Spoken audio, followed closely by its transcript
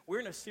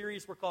a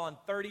series we're calling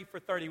 30 for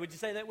 30. Would you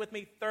say that with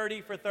me? 30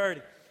 for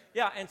 30.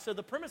 Yeah, and so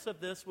the premise of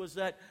this was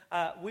that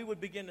we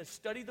would begin to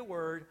study the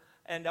Word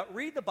and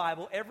read the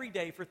Bible every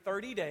day for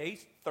 30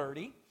 days,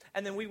 30,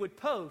 and then we would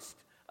post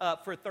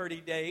for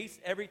 30 days,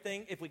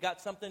 everything. If we got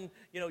something,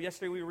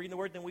 yesterday we were reading the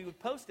Word, then we would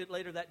post it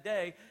later that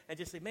day and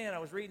just say, man, I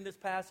was reading this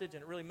passage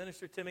and it really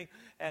ministered to me.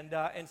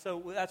 And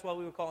so that's why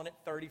we were calling it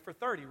 30 for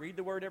 30. Read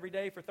the Word every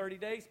day for 30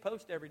 days,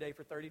 post every day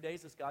for 30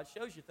 days as God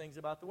shows you things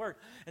about the Word.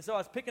 And so I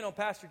was picking on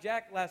Pastor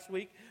Jack last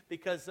week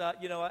because,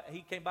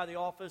 he came by the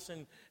office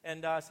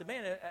and I said,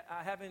 man,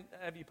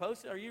 have you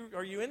posted?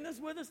 Are you in this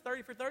with us,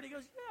 30 for 30? He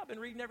goes, yeah, I've been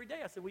reading every day.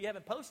 I said, well, you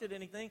haven't posted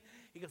anything.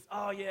 He goes,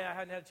 oh, yeah, I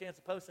hadn't had a chance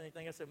to post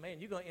anything. I said,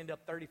 man, you're going to end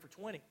up 30 for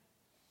 20.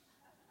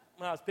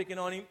 When I was picking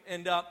on him,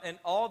 and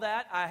all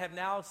that I have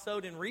now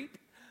sowed and reaped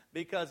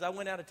because I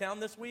went out of town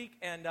this week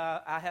and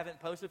I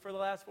haven't posted for the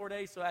last 4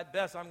 days. So at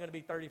best, I'm going to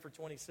be 30 for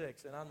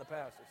 26, and I'm the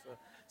pastor. So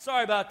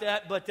sorry about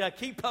that, but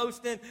keep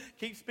posting,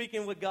 keep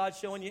speaking what God's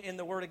showing you in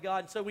the Word of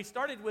God. And so we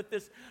started with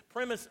this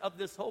premise of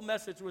this whole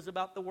message was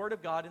about the Word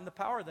of God and the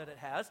power that it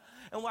has.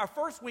 And our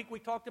first week we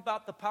talked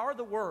about the power of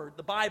the Word,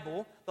 the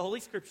Bible, the Holy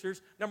Scriptures.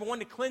 Number one,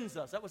 to cleanse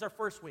us. That was our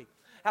first week.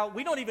 How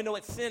we don't even know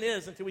what sin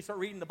is until we start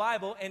reading the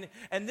Bible, and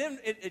then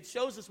it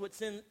shows us what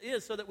sin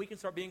is so that we can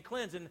start being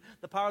cleansed. And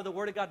the power of the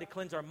Word of God to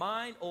cleanse our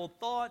mind, old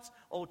thoughts,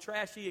 old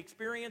trashy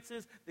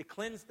experiences, to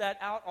cleanse that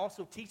out.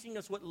 Also teaching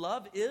us what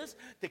love is,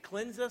 to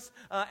cleanse us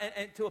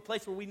and to a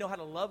place where we know how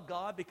to love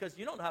God, because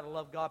you don't know how to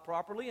love God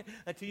properly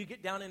until you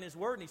get down in His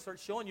Word and He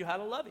starts showing you how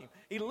to love Him.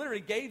 He literally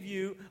gave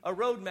you a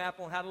roadmap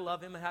on how to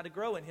love Him and how to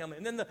grow in Him.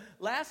 And then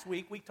last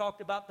week we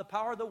talked about the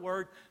power of the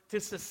Word to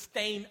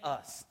sustain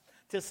us.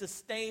 To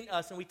sustain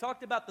us. And we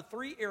talked about the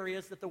three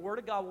areas that the Word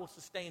of God will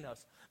sustain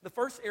us. The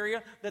first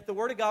area, that the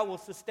Word of God will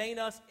sustain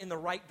us in the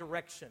right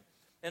direction.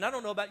 And I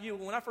don't know about you,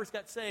 when I first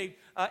got saved,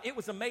 it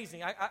was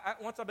amazing.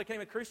 Once I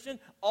became a Christian,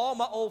 all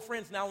my old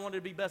friends now wanted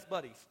to be best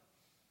buddies.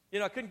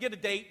 I couldn't get a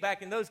date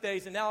back in those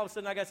days, and now all of a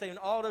sudden I got saved, and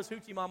all those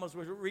hoochie mamas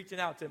were reaching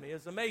out to me. It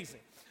was amazing.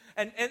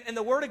 And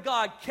the Word of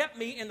God kept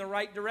me in the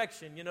right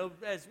direction.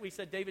 As we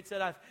said, David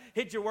said, I've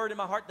hid your word in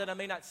my heart that I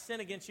may not sin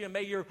against you, and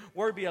may your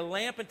word be a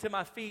lamp unto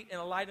my feet and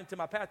a light unto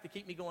my path to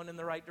keep me going in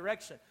the right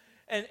direction.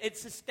 And it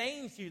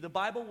sustains you. The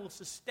Bible will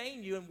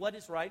sustain you in what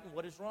is right and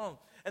what is wrong.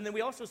 And then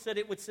we also said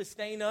it would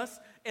sustain us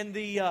in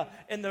the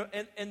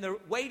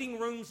waiting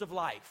rooms of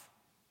life.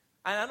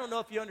 And I don't know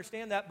if you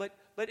understand that,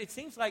 but it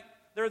seems like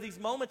there are these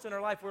moments in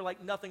our life where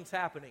like nothing's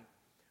happening.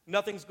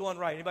 Nothing's going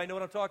right. Anybody know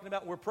what I'm talking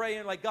about? We're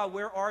praying like, God,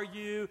 where are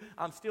you?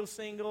 I'm still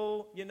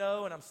single, and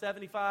I'm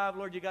 75.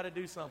 Lord, you got to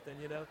do something,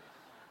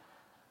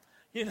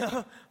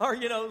 Or,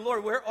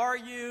 Lord, where are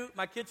you?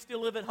 My kids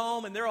still live at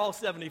home, and they're all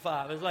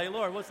 75. It's like,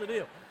 Lord, what's the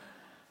deal?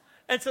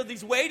 And so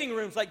these waiting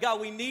rooms, like,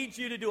 God, we need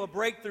you to do a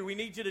breakthrough. We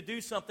need you to do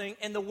something.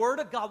 And the Word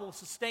of God will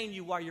sustain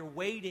you while you're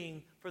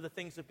waiting for the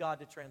things of God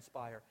to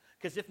transpire.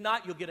 Because if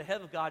not, you'll get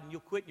ahead of God and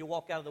you'll quit and you'll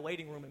walk out of the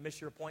waiting room and miss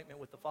your appointment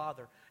with the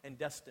Father and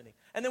destiny.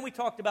 And then we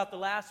talked about the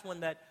last one,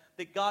 that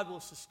God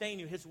will sustain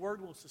you. His Word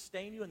will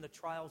sustain you in the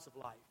trials of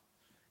life.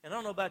 And I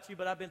don't know about you,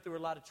 but I've been through a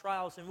lot of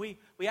trials. And we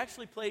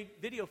actually played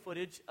video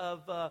footage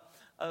of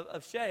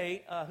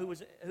Shay,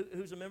 who's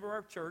a member of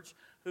our church,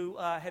 who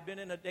had been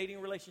in a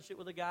dating relationship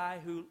with a guy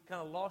who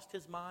kind of lost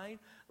his mind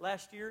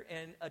last year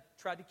and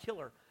tried to kill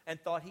her and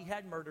thought he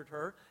had murdered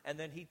her, and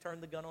then he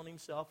turned the gun on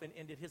himself and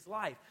ended his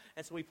life.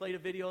 And so we played a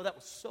video that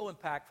was so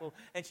impactful,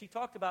 and she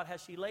talked about how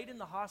she laid in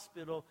the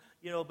hospital,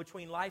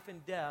 between life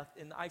and death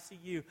in the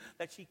ICU,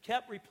 that she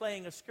kept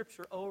replaying a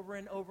scripture over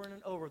and over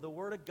and over, the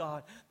Word of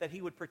God, that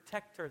He would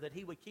protect her, that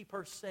He would keep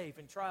her safe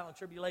in trial and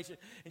tribulation.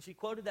 And she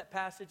quoted that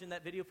passage in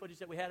that video footage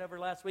that we had over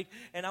last week,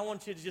 and I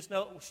want you to just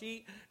know,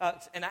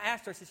 and I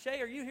asked her, I said,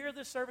 Shay, are you here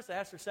this service? I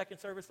asked her second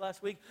service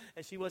last week,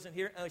 and she wasn't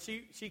here.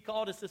 She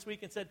called us this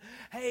week and said,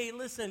 hey,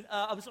 listen,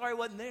 I'm sorry I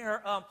wasn't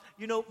there.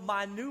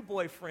 My new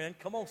boyfriend,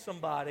 come on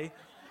somebody,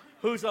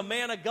 who's a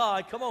man of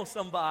God, come on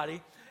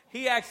somebody,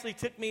 he actually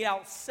took me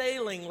out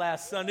sailing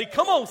last Sunday.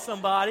 Come on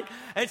somebody.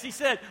 And she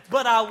said,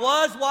 but I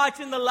was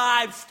watching the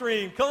live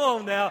stream. Come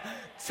on now.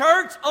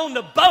 Church on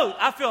the boat.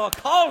 I feel a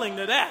calling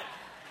to that.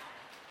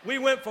 We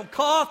went from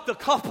cough to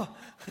cough.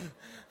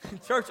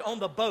 Church on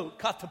the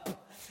boat.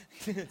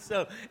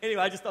 So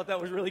anyway, I just thought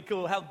that was really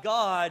cool, how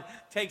God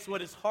takes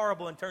what is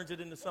horrible and turns it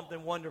into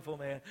something wonderful,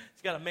 man.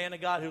 He's got a man of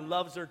God who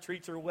loves her,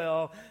 treats her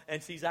well,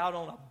 and she's out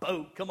on a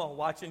boat. Come on,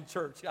 watching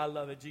church. I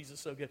love it. Jesus is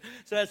so good.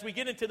 So as we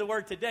get into the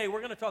Word today,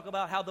 we're going to talk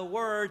about how the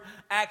Word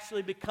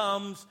actually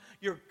becomes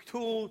your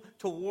tool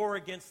to war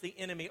against the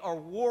enemy, or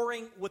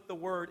warring with the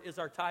Word is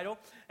our title.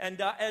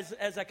 And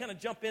as I kind of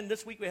jump in,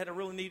 this week we had a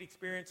really neat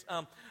experience.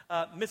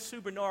 Miss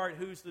Sue Bernard,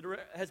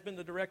 has been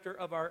the director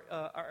of our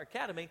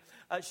academy,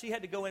 she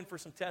had to go in for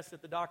some tests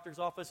at the doctor's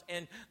office,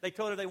 and they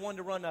told her they wanted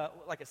to run a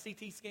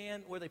CT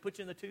scan where they put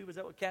you in the tube. Is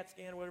that what CAT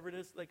scan or whatever it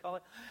is they call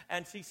it?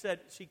 And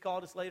she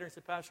called us later and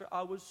said, Pastor,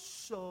 I was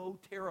so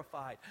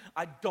terrified.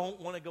 I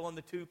don't want to go on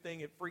the tube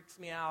thing. It freaks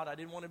me out. I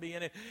didn't want to be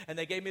in it. And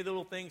they gave me the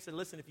little thing, said,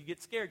 listen, if you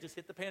get scared, just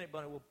hit the panic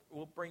button.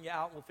 We'll bring you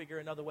out, and we'll figure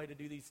another way to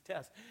do these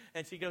tests.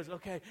 And she goes,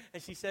 okay.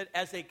 And she said,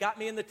 as they got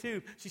me in the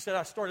tube, she said,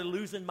 I started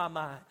losing my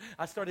mind.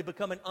 I started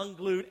becoming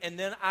unglued, and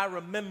then I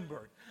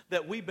remembered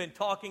that we've been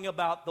talking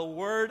about the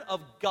Word of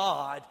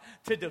God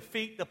to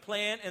defeat the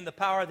plan and the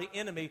power of the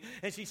enemy.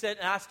 And she said,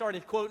 and I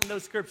started quoting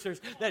those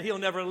scriptures, that he'll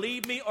never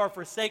leave me or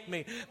forsake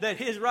me, that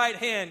his right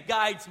hand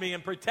guides me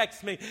and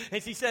protects me.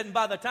 And she said, and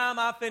by the time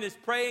I finished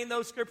praying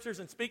those scriptures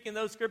and speaking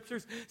those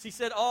scriptures, she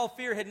said, all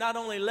fear had not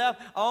only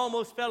left, I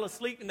almost fell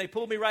asleep, and they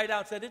pulled me right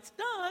out and said, it's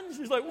done.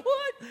 She's like,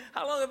 what?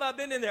 How long have I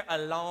been in there? A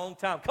long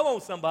time. Come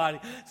on, somebody.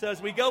 So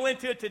as we go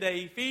into it today,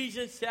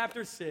 Ephesians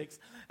chapter 6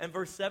 and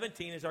verse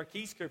 17 is our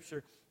key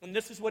scripture. And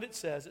this is what it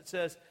says. It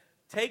says,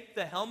 take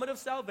the helmet of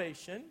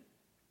salvation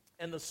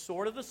and the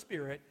sword of the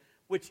Spirit,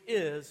 which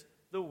is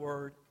the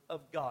Word of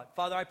God.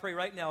 Father, I pray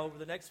right now over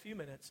the next few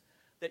minutes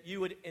that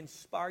you would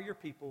inspire your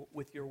people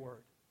with your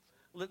word.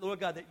 Lord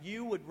God, that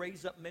you would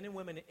raise up men and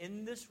women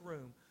in this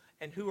room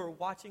and who are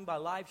watching by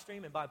live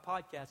stream and by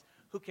podcast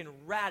who can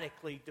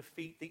radically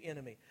defeat the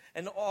enemy.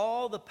 And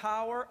all the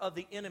power of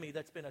the enemy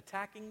that's been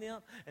attacking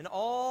them and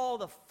all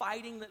the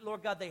fighting that,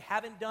 Lord God, they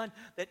haven't done,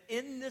 that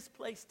in this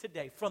place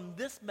today, from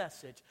this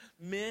message,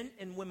 men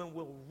and women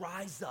will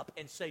rise up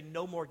and say,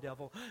 no more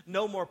devil,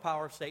 no more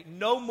power of Satan,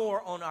 no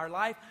more on our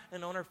life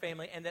and on our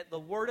family, and that the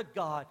Word of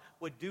God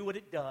would do what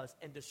it does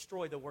and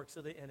destroy the works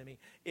of the enemy.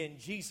 In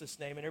Jesus'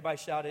 name. And everybody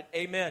shouted,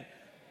 amen.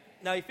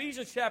 Now,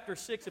 Ephesians chapter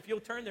 6, if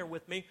you'll turn there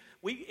with me,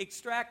 we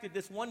extracted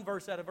this one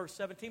verse out of verse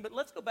 17, but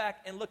let's go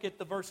back and look at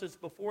the verses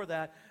before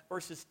that,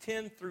 verses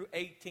 10 through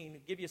 18. I'll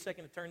give you a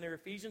second to turn there.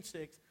 Ephesians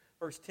 6,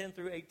 verse 10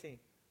 through 18.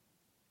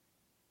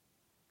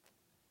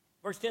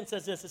 Verse 10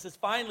 says this. It says,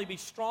 finally, be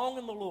strong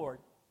in the Lord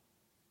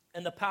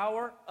and the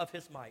power of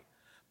his might.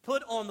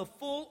 Put on the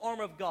full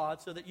armor of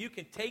God so that you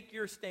can take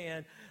your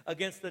stand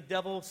against the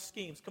devil's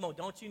schemes. Come on,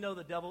 don't you know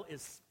the devil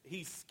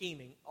he's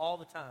scheming all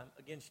the time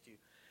against you?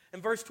 In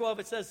verse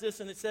 12, it says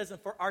this, and it says,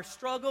 and for our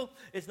struggle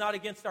is not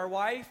against our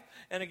wife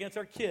and against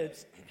our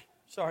kids.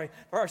 For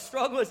our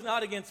struggle is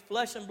not against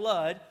flesh and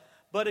blood,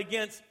 but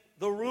against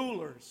the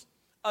rulers,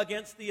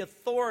 against the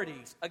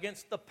authorities,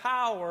 against the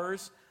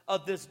powers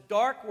of this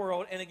dark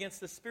world, and against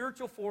the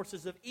spiritual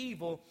forces of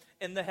evil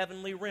in the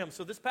heavenly realm.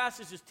 So this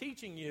passage is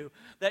teaching you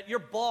that your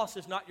boss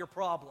is not your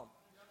problem.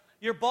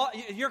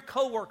 Your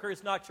coworker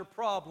is not your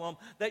problem,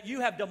 that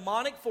you have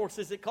demonic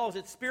forces, it calls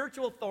it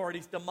spiritual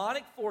authorities,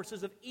 demonic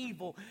forces of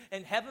evil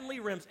in heavenly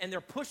realms, and they're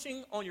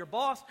pushing on your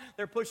boss,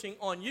 they're pushing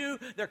on you,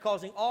 they're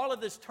causing all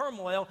of this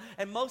turmoil,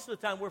 and most of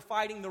the time we're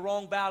fighting the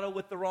wrong battle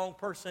with the wrong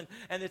person,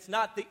 and it's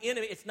not the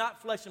enemy, it's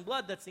not flesh and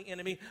blood that's the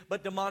enemy,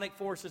 but demonic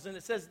forces. And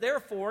it says,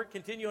 therefore,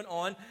 continuing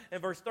on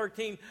in verse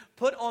 13,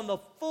 put on the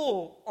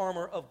full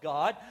armor of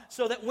God,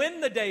 so that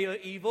when the day of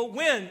evil,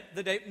 when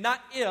the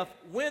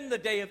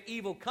day of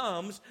evil comes,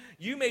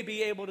 you may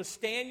be able to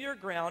stand your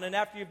ground, and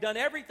after you've done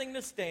everything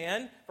to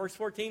stand, verse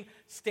 14,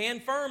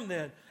 stand firm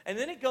then. And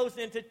then it goes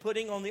into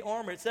putting on the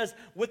armor. It says,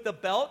 with the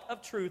belt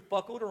of truth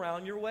buckled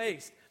around your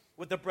waist,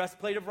 with the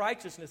breastplate of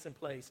righteousness in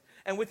place,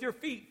 and with your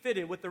feet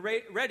fitted with the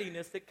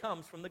readiness that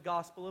comes from the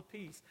gospel of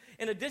peace.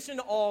 In addition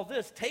to all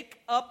this,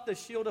 take up the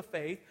shield of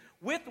faith,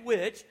 with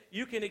which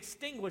you can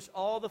extinguish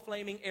all the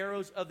flaming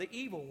arrows of the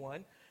evil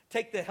one.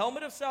 Take the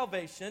helmet of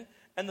salvation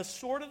and the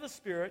sword of the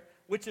Spirit,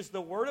 which is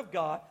the Word of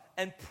God,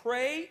 and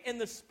pray in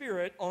the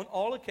Spirit on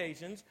all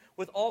occasions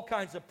with all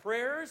kinds of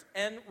prayers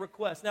and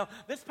requests. Now,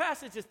 this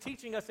passage is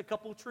teaching us a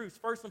couple of truths.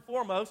 First and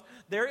foremost,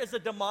 there is a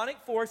demonic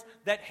force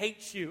that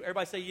hates you.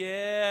 Everybody say,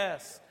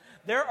 yes.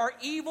 There are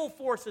evil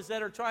forces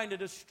that are trying to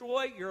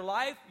destroy your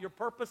life, your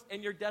purpose,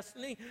 and your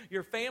destiny,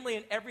 your family,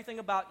 and everything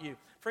about you.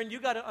 Friend, you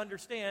got to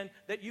understand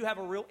that you have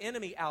a real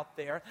enemy out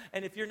there,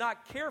 and if you're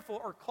not careful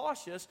or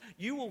cautious,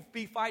 you will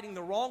be fighting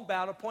the wrong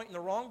battle, pointing the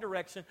wrong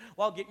direction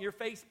while getting your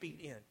face beat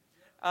in.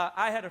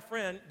 I had a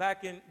friend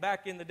back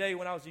in the day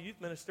when I was a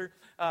youth minister.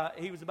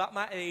 He was about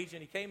my age,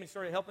 and he came and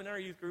started helping in our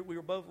youth group. We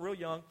were both real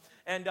young,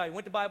 and he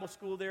went to Bible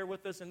school there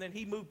with us, and then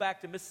he moved back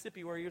to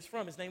Mississippi where he was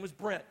from. His name was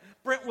Brent.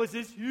 Brent was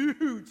this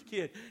huge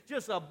kid,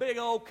 just a big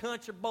old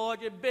country boy,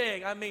 just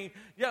big. I mean,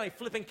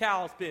 flipping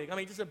cows big. I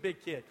mean, just a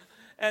big kid.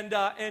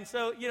 And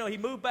so, he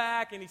moved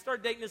back, and he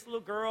started dating this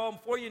little girl. And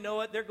before you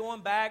know it, they're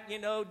going back,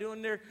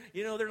 doing their,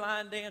 their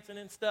line dancing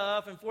and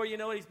stuff. And before you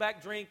know it, he's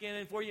back drinking.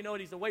 And before you know it,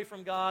 he's away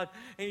from God,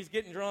 and he's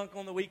getting drunk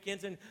on the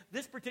weekends. And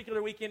this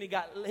particular weekend, he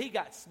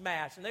got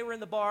smashed. And they were in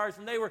the bars,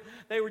 and they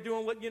were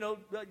doing what,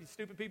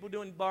 stupid people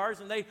do in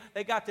bars. And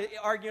they got to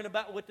arguing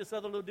about with this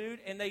other little dude,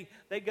 and they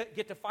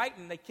get to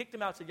fighting. And they kicked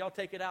him out and said, y'all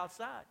take it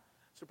outside.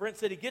 So Brent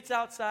said he gets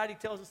outside. He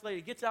tells us later,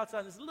 he gets outside.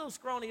 And there's a little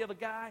scrawny of a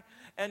guy,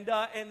 and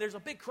there's a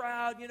big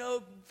crowd,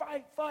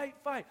 fight, fight,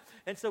 fight.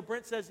 And so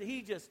Brent says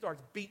he just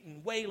starts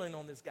wailing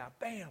on this guy.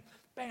 Bam,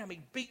 bam, he's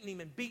beating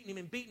him and beating him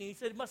and beating him. He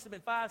said it must have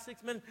been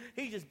 5-6 minutes.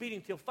 He just beat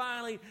him till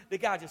finally the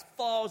guy just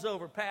falls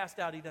over, passed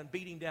out. He done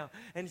beat him down.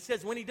 And he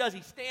says when he does,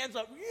 he stands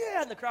up,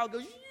 yeah, and the crowd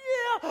goes,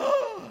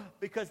 yeah,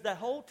 because that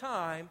whole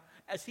time,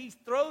 as he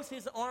throws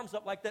his arms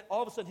up like that,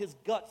 all of a sudden his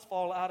guts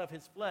fall out of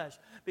his flesh,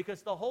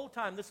 because the whole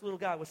time this little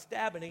guy was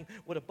stabbing him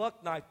with a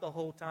buck knife the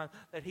whole time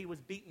that he was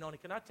beating on him.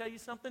 Can I tell you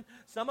something?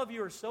 Some of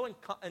you are so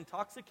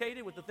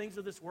intoxicated with the things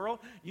of this world,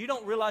 you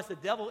don't realize the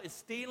devil is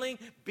stealing,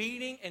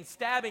 beating, and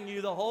stabbing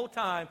you the whole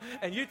time,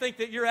 and you think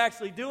that you're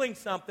actually doing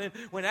something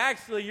when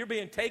actually you're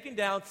being taken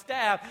down,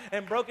 stabbed,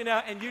 and broken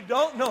out, and you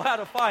don't know how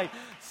to fight.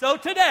 So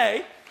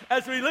today,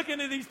 as we look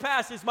into these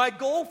passages, my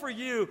goal for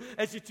you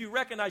is that you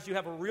recognize you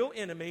have a real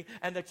enemy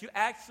and that you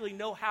actually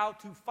know how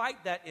to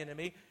fight that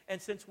enemy.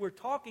 And since we're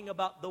talking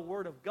about the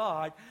Word of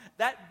God,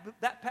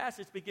 that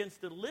passage begins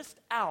to list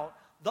out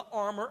the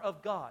armor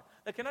of God.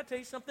 Now, can I tell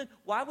you something?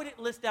 Why would it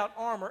list out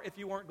armor if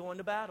you weren't going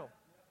to battle?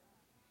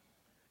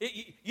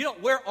 You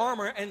don't wear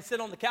armor and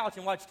sit on the couch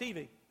and watch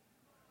TV.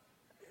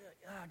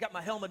 I got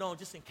my helmet on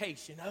just in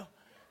case,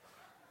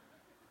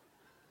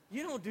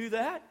 You don't do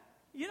that.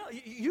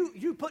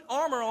 You put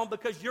armor on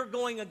because you're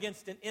going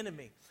against an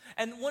enemy.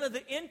 And one of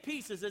the end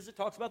pieces, as it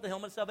talks about the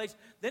helmet of salvation,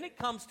 then it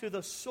comes to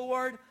the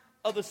sword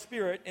of the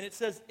Spirit, and it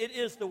says it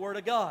is the Word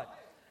of God.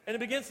 And it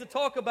begins to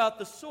talk about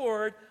the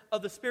sword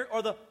of the Spirit,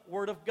 or the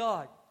Word of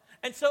God.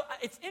 And so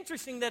it's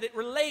interesting that it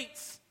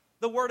relates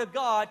the Word of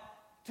God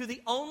to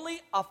the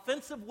only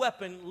offensive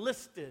weapon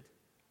listed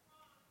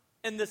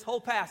in this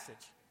whole passage.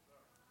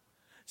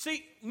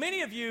 See,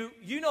 many of you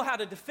know how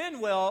to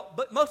defend well,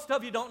 but most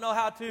of you don't know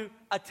how to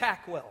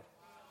attack well.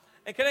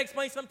 And can I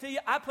explain something to you?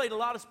 I played a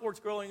lot of sports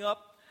growing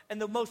up,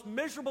 and the most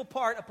miserable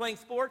part of playing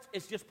sports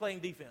is just playing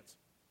defense.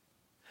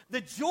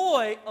 The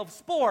joy of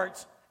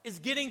sports is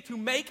getting to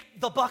make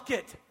the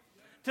bucket,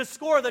 to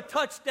score the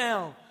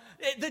touchdown.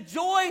 The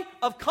joy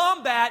of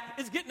combat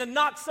is getting to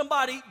knock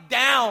somebody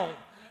down.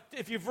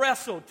 If you've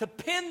wrestled, to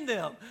pin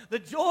them. The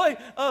joy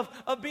of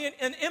being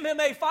an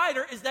MMA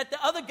fighter is that the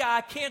other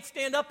guy can't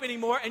stand up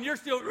anymore and you're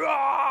still,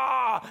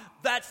 rah!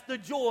 That's the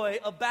joy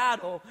of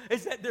battle,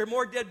 is that there are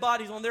more dead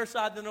bodies on their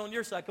side than on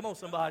your side. Come on,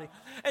 somebody.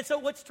 And so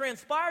what's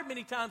transpired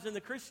many times in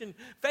the Christian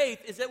faith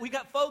is that we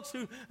got folks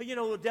who,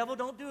 the devil,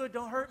 don't do it,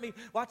 don't hurt me,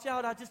 watch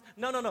out,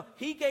 No.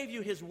 He gave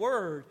you his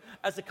word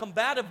as a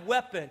combative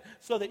weapon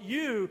so that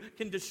you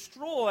can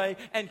destroy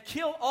and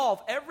kill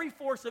off every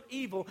force of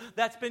evil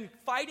that's been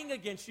fighting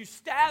against you,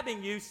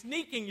 stabbing you,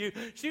 sneaking you,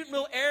 shooting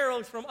little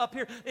arrows from up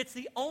here. It's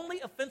the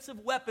only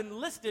offensive weapon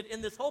listed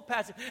in this whole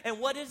passage. And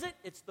what is it?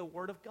 It's the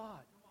Word of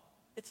God.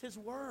 It's His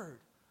Word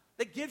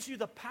that gives you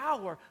the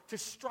power to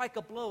strike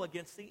a blow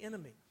against the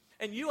enemy.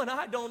 And you and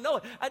I don't know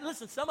it.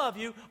 Listen, some of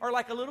you are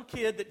like a little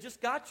kid that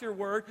just got your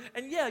word,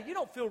 and you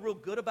don't feel real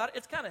good about it.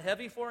 It's kind of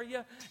heavy for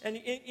you.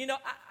 And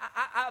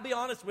I'll be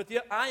honest with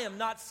you, I am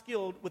not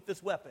skilled with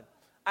this weapon.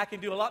 I can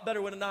do a lot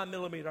better with a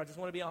 9mm. I just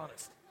want to be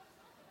honest.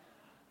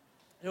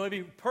 I want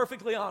to be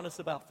perfectly honest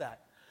about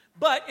that.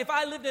 But if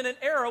I lived in an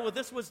era where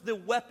this was the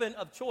weapon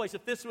of choice,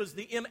 if this was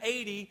the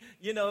M80,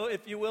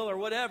 if you will, or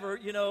whatever,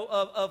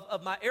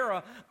 of my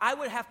era, I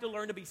would have to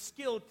learn to be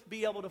skilled to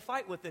be able to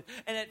fight with it.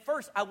 And at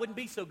first, I wouldn't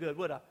be so good,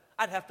 would I?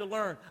 I'd have to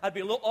learn. I'd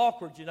be a little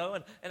awkward, and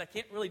I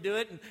can't really do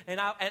it. And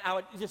I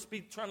would just be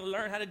trying to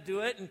learn how to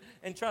do it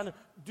and trying to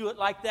do it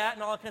like that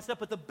and all that kind of stuff.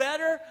 But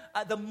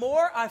the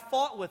more I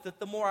fought with it,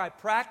 the more I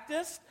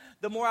practiced,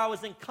 the more I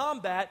was in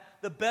combat,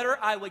 the better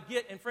I would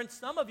get. And friends,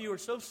 some of you are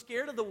so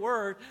scared of the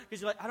Word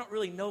because you're like, I don't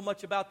really know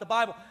much about the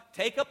Bible.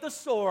 Take up the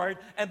sword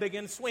and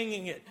begin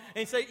swinging it.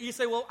 And you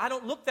say, well, I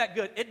don't look that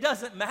good. It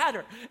doesn't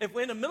matter. If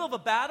we're in the middle of a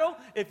battle,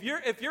 if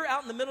you're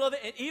out in the middle of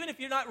it, and even if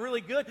you're not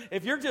really good,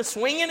 if you're just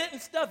swinging it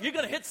and stuff, you're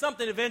going to hit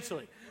something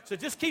eventually. So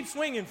just keep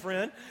swinging,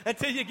 friend,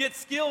 until you get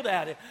skilled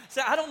at it.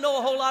 Say, I don't know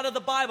a whole lot of the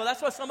Bible.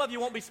 That's why some of you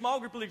won't be small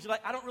group leaders. You're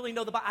like, I don't really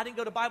know the Bible. I didn't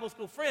go to Bible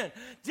school. Friend,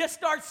 just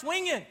start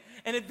swinging.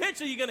 And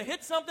eventually you're going to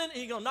hit something, and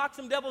you're going to knock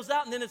some devils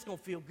out, and then it's going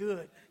to feel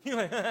good. You're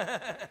like,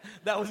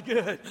 that was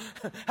good.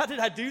 How did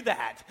I do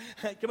that?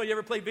 Come on, you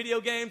ever play video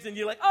games, and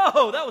you're like,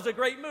 oh, that was a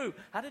great move.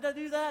 How did I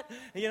do that?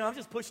 And, I'm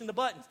just pushing the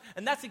buttons.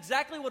 And that's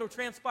exactly what will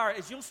transpire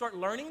is you'll start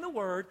learning the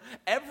Word,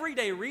 every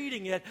day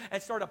reading it,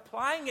 and start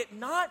applying it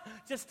not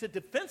just to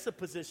defensive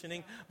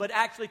positioning, but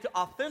actually to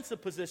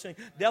offensive positioning.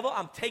 Devil,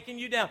 I'm taking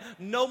you down.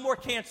 No more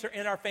cancer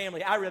in our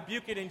family. I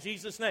rebuke it in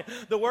Jesus' name.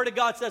 The Word of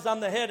God says I'm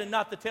the head and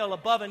not the tail,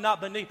 above and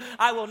not beneath.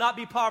 I will not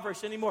be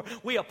impoverished anymore.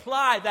 We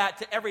apply that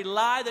to every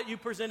lie that you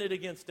presented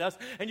against us,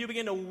 and you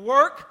begin to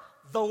work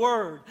the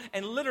Word.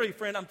 And literally,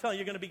 friend, I'm telling you,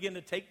 you're going to begin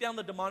to take down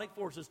the demonic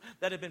forces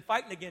that have been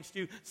fighting against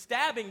you,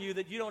 stabbing you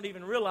that you don't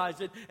even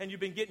realize it, and you've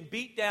been getting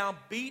beat down,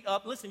 beat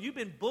up. Listen, you've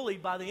been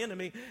bullied by the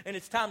enemy, and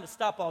it's time to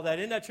stop all that.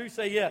 Isn't that true?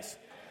 Say yes.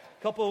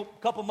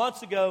 Couple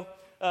months ago,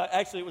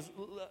 actually it was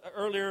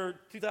earlier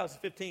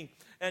 2015,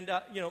 and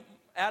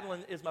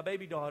Adeline is my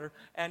baby daughter,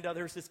 and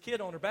there's this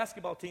kid on her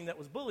basketball team that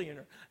was bullying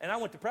her. And I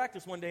went to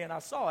practice one day, and I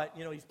saw it.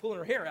 He's pulling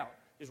her hair out.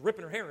 He's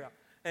ripping her hair out.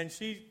 And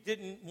she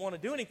didn't want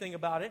to do anything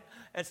about it.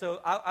 And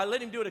so I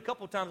let him do it a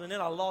couple of times, and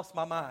then I lost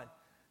my mind.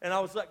 And I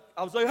was like,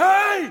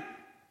 hey,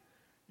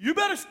 you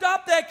better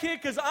stop that kid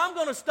because I'm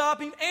going to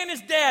stop him and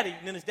his daddy.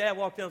 And then his dad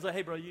walked in and was like,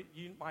 hey, bro,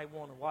 you might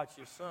want to watch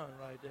your son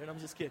right there. And I'm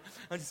just kidding.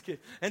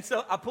 And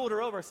so I pulled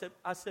her over.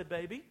 I said,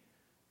 baby,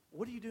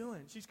 what are you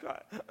doing? She's crying.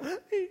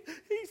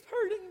 He's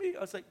hurting me.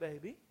 I was like,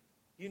 baby,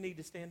 you need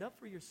to stand up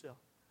for yourself.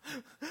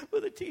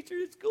 But the teacher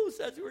at school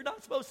says we're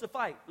not supposed to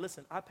fight.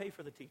 Listen, I pay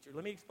for the teacher.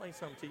 Let me explain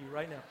something to you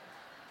right now.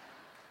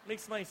 Let me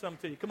explain something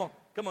to you.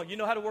 Come on. You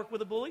know how to work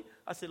with a bully?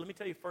 I said, let me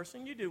tell you, first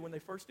thing you do when they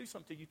first do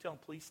something to you, tell them,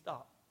 please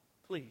stop.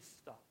 Please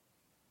stop.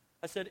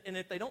 I said, and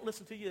if they don't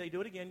listen to you, they do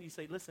it again. You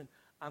say, listen,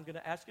 I'm going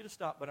to ask you to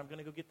stop, but I'm going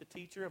to go get the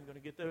teacher. I'm going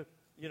to get the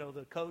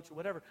coach or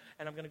whatever,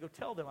 and I'm going to go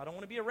tell them. I don't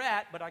want to be a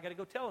rat, but I got to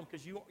go tell them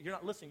because you're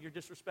not listening. You're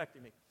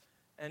disrespecting me.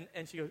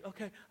 And she goes,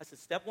 okay. I said,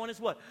 step one is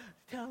what?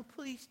 Tell them,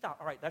 please stop.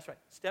 All right, that's right.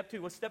 Step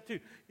two, what's step two?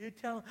 You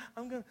tell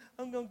them,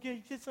 I'm going to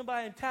get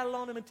somebody and tattle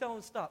on them and tell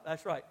them to stop.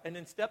 That's right. And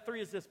then step three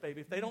is this,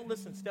 baby. If they don't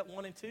listen, step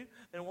one and two,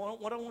 then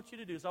what I want you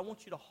to do is I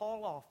want you to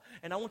haul off,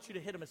 and I want you to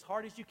hit them as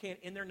hard as you can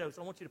in their nose.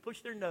 I want you to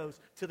push their nose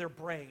to their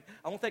brain.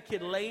 I want that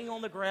kid laying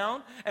on the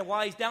ground, and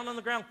while he's down on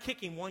the ground,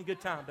 kick him one good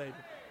time, baby.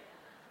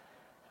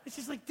 And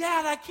she's like,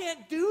 Dad, I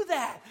can't do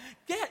that.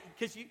 Dad,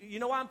 because you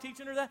know why I'm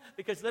teaching her that?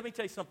 Because let me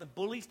tell you something.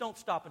 Bullies don't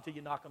stop until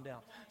you knock them down.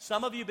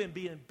 Some of you have been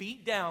being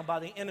beat down by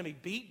the enemy.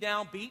 Beat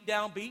down.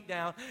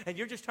 And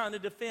you're just trying to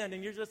defend.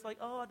 And you're just like,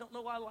 oh, I don't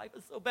know why life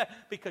is so bad.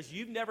 Because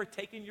you've never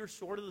taken your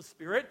sword of the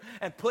Spirit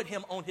and put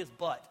him on his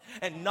butt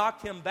and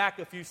knocked him back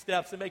a few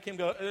steps and make him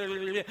go,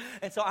 ugh.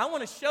 And so I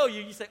want to show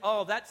you. You say,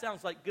 oh, that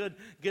sounds like good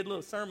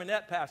little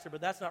sermonette, Pastor,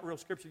 but that's not real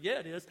Scripture.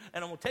 Yeah, it is.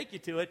 And I'm going to take you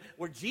to it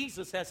where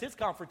Jesus has his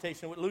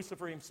confrontation with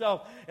Lucifer himself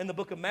in the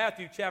book of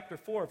Matthew chapter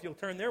 4. If you'll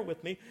turn there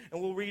with me,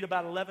 and we'll read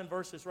about 11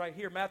 verses right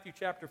here. Matthew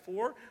chapter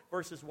 4,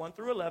 verses 1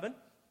 through 11.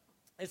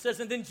 It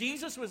says, and then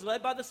Jesus was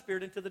led by the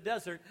Spirit into the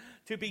desert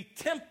to be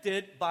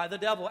tempted by the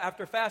devil.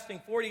 After fasting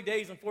 40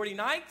 days and 40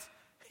 nights,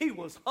 he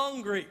was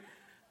hungry.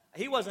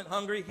 He wasn't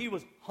hungry, he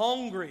was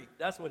hungry.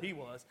 That's what he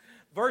was.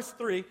 Verse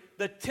 3,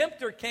 the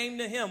tempter came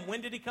to him.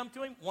 When did he come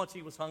to him? Once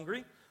he was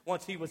hungry.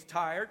 Once he was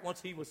tired,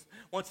 once he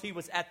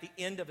was at the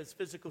end of his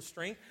physical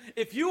strength.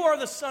 If you are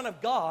the Son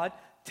of God,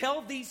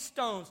 tell these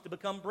stones to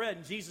become bread.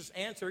 And Jesus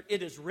answered,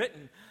 it is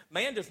written,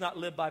 man does not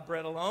live by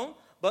bread alone,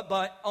 but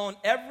on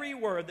every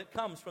word that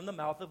comes from the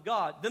mouth of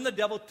God. Then the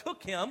devil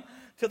took him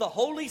to the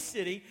holy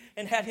city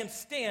and had him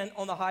stand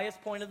on the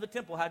highest point of the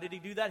temple. How did he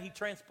do that? He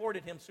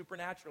transported him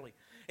supernaturally.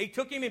 He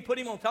took him and put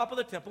him on top of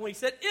the temple. He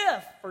said,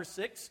 if, verse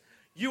 6,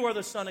 you are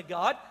the Son of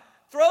God,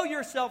 throw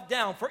yourself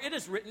down, for it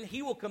is written,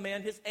 he will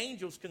command his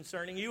angels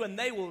concerning you, and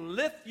they will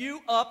lift you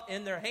up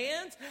in their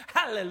hands,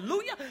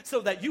 hallelujah, so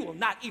that you will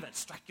not even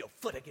strike your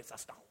foot against a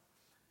stone.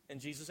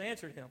 And Jesus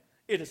answered him,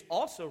 it is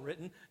also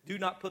written, do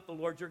not put the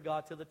Lord your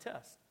God to the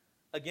test.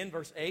 Again,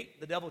 verse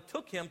 8, the devil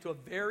took him to a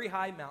very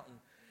high mountain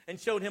and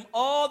showed him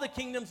all the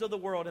kingdoms of the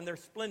world and their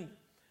splendor.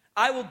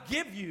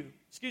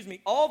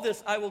 All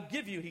this I will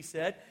give you, he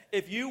said,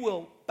 if you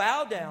will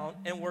bow down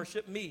and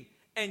worship me.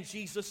 And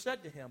Jesus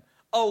said to him,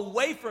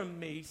 away from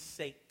me,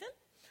 Satan,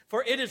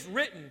 for it is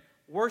written,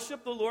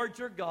 worship the Lord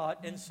your God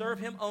and serve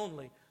him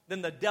only.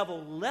 Then the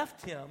devil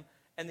left him,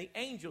 and the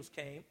angels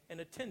came and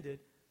attended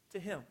to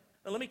him.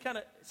 Now let me kind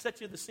of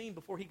set you the scene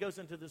before he goes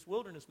into this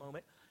wilderness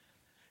moment.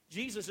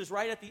 Jesus is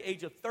right at the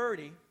age of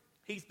 30.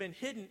 He's been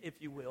hidden,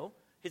 if you will.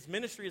 His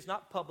ministry is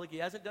not public. He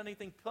hasn't done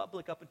anything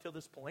public up until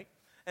this point.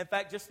 In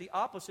fact, just the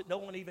opposite. No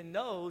one even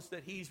knows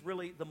that he's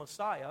really the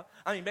Messiah.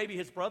 I mean, maybe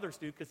his brothers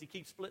do because he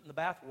keeps splitting the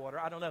bathwater.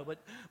 I don't know. But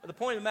the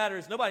point of the matter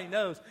is nobody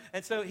knows.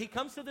 And so he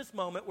comes to this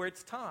moment where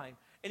it's time.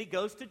 And he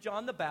goes to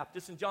John the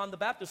Baptist. And John the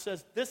Baptist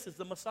says, this is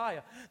the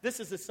Messiah. This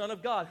is the Son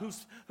of God,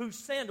 whose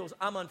sandals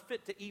I'm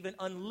unfit to even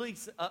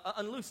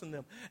unloosen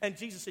them. And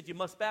Jesus said, you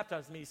must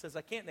baptize me. He says,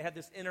 I can't. They had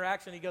this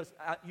interaction. He goes,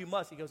 you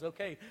must. He goes,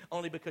 okay,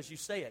 only because you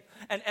say it.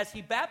 And as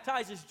he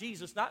baptizes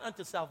Jesus, not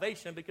unto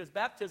salvation, because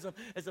baptism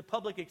is a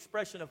public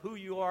expression of who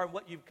you are and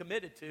what you've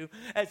committed to.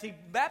 As he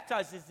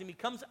baptizes him, he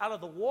comes out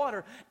of the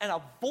water, and a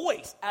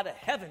voice out of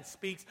heaven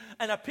speaks.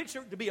 And I picture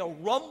it to be a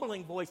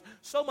rumbling voice,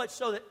 so much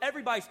so that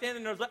everybody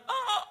standing there is like,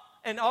 oh!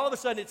 And all of a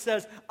sudden it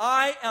says,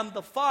 I am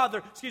the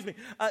Father,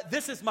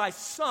 this is my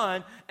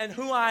Son, and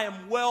who I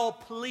am well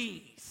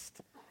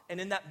pleased.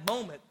 And in that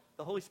moment,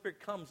 the Holy Spirit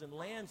comes and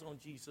lands on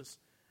Jesus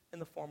in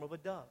the form of a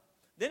dove.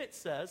 Then it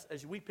says,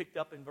 as we picked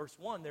up in verse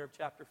 1 there of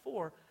chapter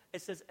 4,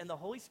 it says, and the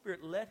Holy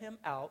Spirit led him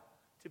out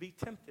to be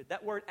tempted.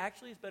 That word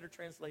actually is better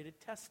translated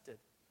tested.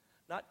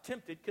 not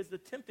tempted, because the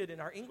tempted in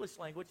our English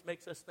language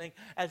makes us think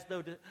as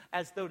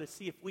though to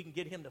see if we can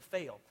get him to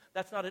fail.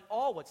 That's not at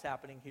all what's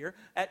happening here.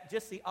 At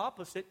just the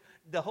opposite,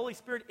 the Holy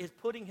Spirit is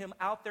putting him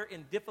out there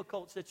in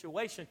difficult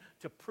situation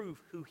to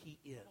prove who he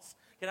is.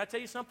 Can I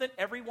tell you something?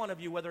 Every one of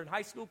you, whether in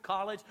high school,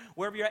 college,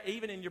 wherever you're at,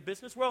 even in your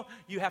business world,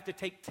 you have to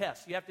take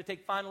tests. You have to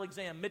take final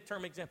exam,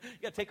 midterm exam. You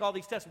got to take all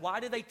these tests.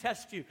 Why do they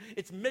test you?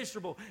 It's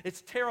miserable.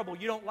 It's terrible.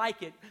 You don't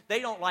like it.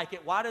 They don't like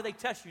it. Why do they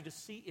test you? To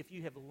see if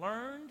you have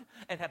learned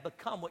and have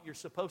become what you're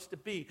supposed to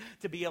be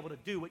able to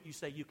do what you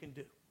say you can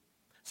do.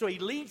 So he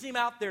leads him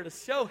out there to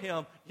show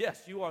him,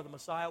 yes, you are the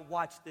Messiah.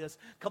 Watch this.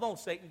 Come on,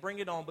 Satan, bring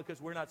it on, because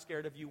we're not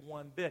scared of you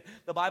one bit.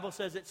 The Bible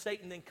says that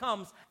Satan then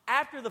comes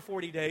after the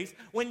 40 days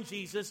when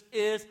Jesus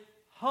is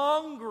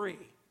hungry.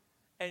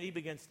 And he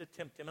begins to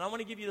tempt him. And I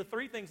want to give you the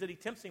 3 things that he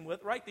tempts him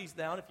with. Write these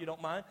down if you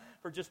don't mind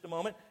for just a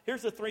moment.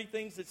 Here's the 3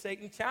 things that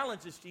Satan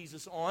challenges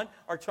Jesus on,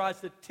 or tries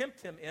to tempt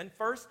him in.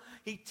 First,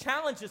 he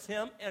challenges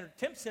him and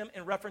tempts him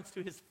in reference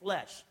to his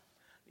flesh.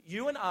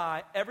 You and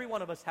I, every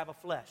one of us have a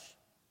flesh.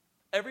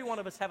 Every one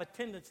of us have a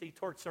tendency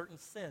towards certain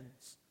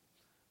sins.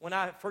 When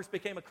I first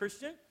became a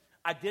Christian,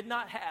 I did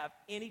not have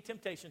any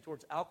temptation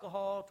towards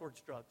alcohol,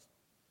 towards drugs.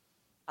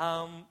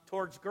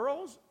 Towards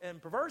girls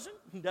and perversion,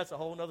 that's a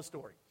whole other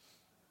story.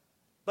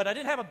 But I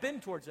didn't have a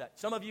bend towards that.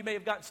 Some of you may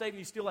have gotten saved and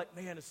you're still like,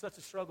 man, it's such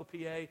a struggle,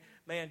 PA.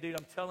 Man, dude,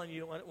 I'm telling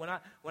you, when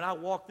I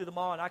walk through the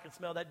mall and I can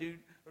smell that dude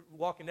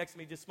walking next to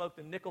me just smoked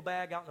a nickel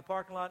bag out in the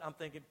parking lot, I'm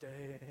thinking,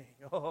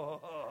 dang.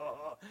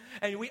 Oh.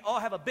 And we all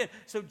have a bend.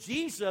 So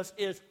Jesus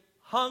is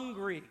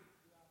hungry.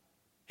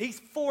 He's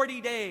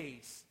 40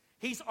 days.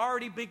 His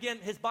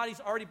body's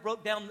already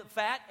broke down the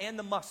fat and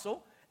the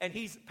muscle, and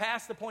he's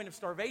past the point of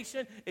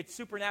starvation. It's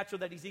supernatural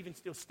that he's even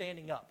still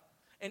standing up.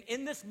 And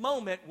in this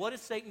moment, what does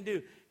Satan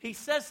do? He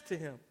says to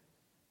him,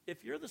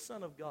 if you're the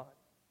Son of God,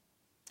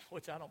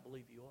 which I don't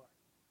believe you are,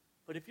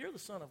 but if you're the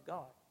Son of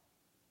God,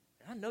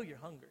 and I know you're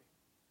hungry,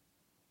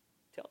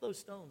 tell those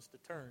stones to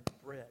turn to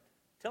bread.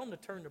 Tell them to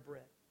turn to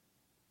bread.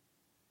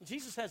 And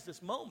Jesus has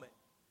this moment.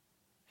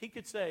 He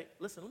could say,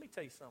 listen, let me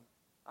tell you something.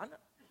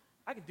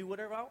 I can do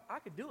whatever I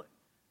could do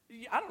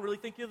it. I don't really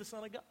think you're the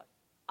Son of God.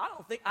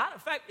 In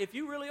fact, if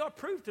you really are,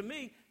 prove to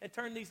me and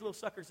turn these little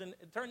suckers and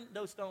turn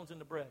those stones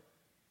into bread.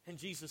 And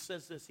Jesus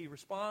says this. He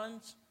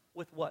responds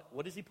with what?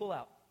 What does he pull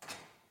out?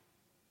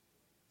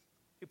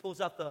 He pulls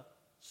out the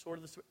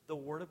sword of the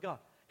Word of God.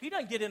 He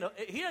doesn't get in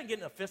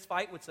a fist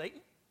fight with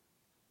Satan.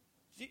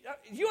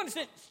 You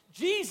understand?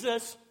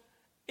 Jesus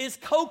is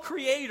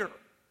co-creator.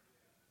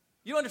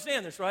 You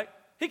understand this, right?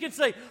 He can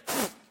say,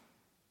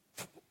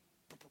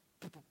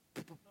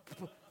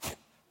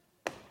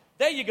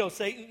 there you go,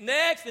 Satan.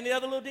 Next, and the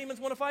other little demons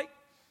want to fight.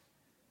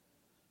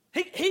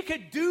 He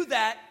could do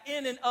that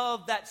in and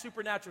of that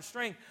supernatural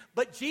strength,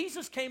 but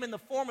Jesus came in the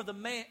form of a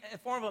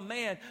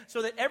man,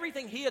 so that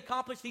everything he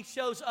accomplished, he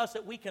shows us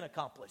that we can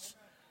accomplish.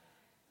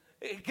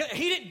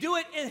 He didn't do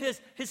it in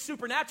his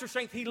supernatural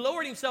strength. He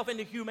lowered himself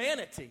into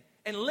humanity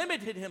and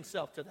limited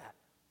himself to that.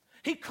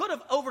 He could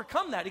have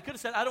overcome that. He could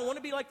have said, I don't want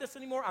to be like this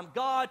anymore. I'm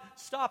God.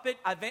 Stop it.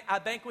 I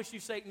vanquish you,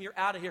 Satan. You're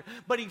out of here.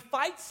 But he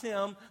fights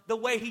him the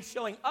way he's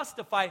showing us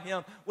to fight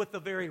him, with the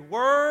very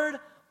Word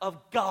of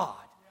God.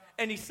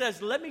 And he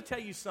says, let me tell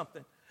you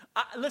something.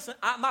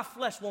 My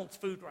flesh wants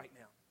food right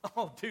now.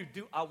 Oh, dude,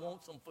 I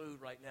want some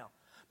food right now.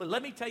 But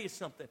let me tell you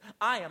something.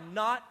 I am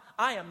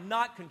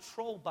not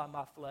controlled by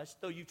my flesh,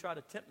 though you try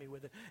to tempt me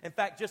with it. In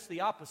fact, just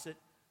the opposite.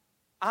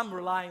 I'm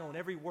relying on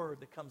every word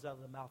that comes out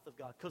of the mouth of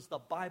God, because the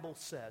Bible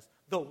says,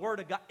 the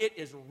Word of God, it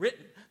is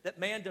written that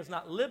man does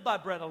not live by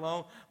bread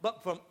alone,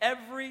 but from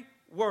every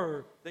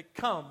word that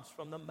comes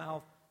from the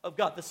mouth of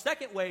God. The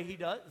second thing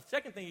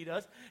he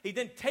does, he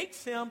then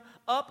takes him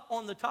up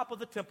on the top of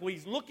the temple.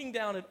 He's looking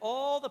down at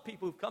all the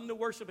people who've come to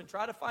worship and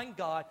try to find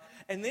God,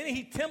 and then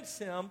he tempts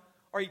him,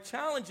 or he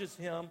challenges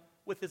him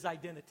with his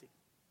identity.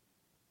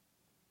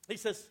 He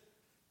says,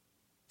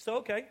 so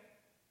okay,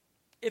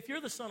 if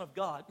you're the Son of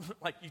God,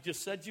 like you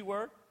just said you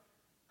were,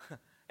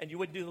 and you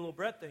wouldn't do the little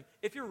bread thing,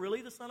 if you're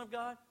really the Son of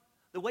God,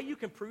 the way you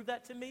can prove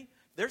that to me,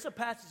 there's a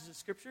passage in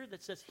Scripture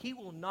that says he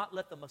will not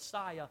let the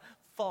Messiah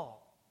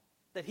fall,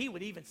 that he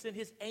would even send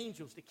his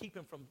angels to keep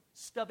him from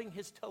stubbing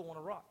his toe on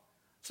a rock.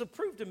 So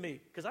prove to me,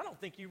 because I don't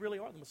think you really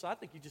are the Messiah. I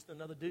think you're just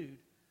another dude.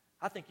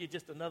 I think you're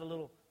just another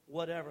little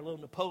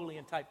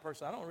Napoleon type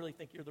person. I don't really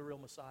think you're the real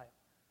Messiah.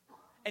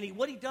 And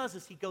what he does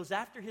is he goes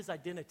after his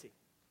identity.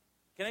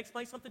 Can I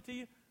explain something to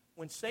you?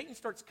 When Satan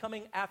starts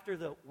coming after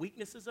the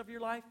weaknesses of your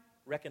life,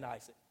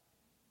 recognize it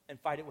and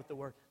fight it with the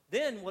Word.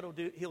 Then what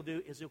he'll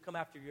do is he'll come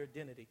after your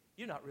identity.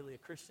 You're not really a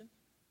Christian.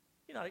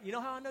 You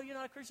know how I know you're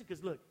not a Christian?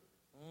 Because look,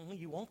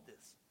 you want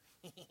this.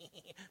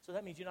 So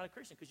that means you're not a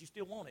Christian, because you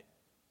still want it.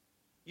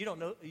 You don't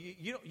know.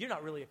 You're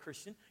not really a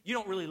Christian. You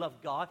don't really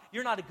love God.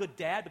 You're not a good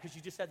dad because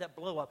you just had that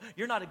blow up.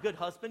 You're not a good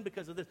husband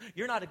because of this.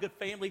 You're not a good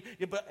family.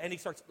 And he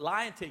starts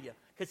lying to you.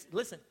 Because,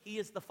 listen, he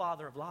is the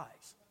father of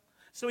lies.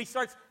 So he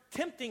starts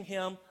tempting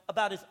him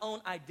about his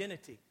own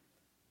identity.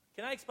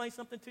 Can I explain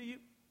something to you?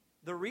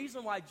 The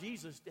reason why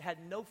Jesus had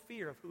no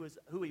fear of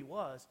who he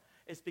was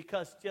It's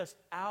because just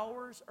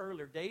hours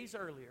earlier, days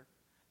earlier,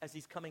 as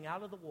he's coming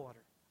out of the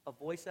water, a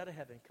voice out of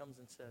heaven comes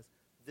and says,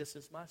 "This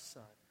is my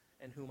son,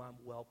 in whom I'm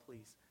well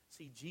pleased."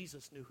 See,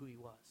 Jesus knew who he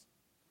was.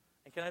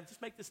 And can I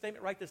just make this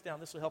statement? Write this down.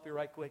 This will help you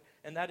right quick.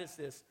 And that is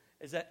this,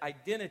 is that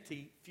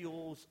identity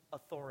fuels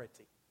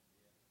authority.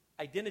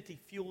 Identity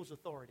fuels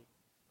authority.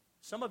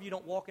 Some of you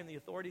don't walk in the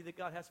authority that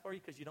God has for you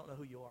because you don't know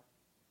who you are.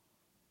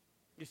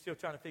 You're still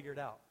trying to figure it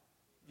out.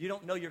 You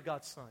don't know you're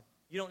God's son.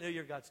 You don't know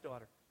you're God's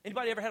daughter.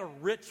 Anybody ever had a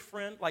rich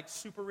friend, like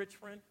super rich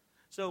friend?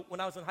 So when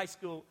I was in high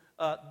school,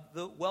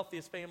 the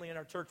wealthiest family in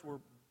our church were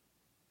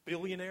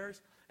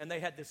billionaires, and they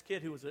had this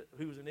kid who was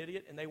an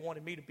idiot, and they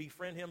wanted me to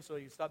befriend him so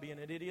he'd stop being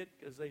an idiot,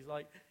 because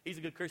he's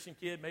a good Christian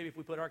kid. Maybe if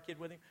we put our kid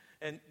with him.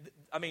 And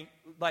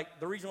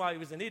the reason why he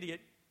was an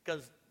idiot,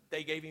 because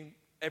they gave him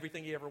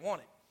everything he ever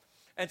wanted.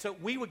 And so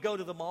we would go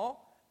to the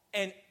mall,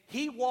 and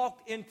he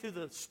walked into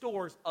the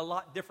stores a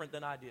lot different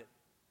than I did.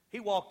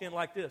 He walked in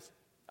like this: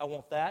 "I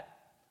want that.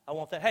 I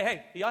want that.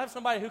 Hey, do y'all have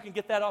somebody who can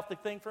get that off the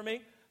thing for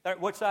me?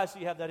 What size do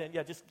you have that in?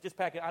 Yeah, just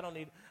pack it. I don't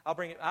need it. I'll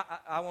bring it.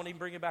 I won't even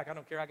bring it back. I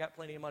don't care. I got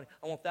plenty of money.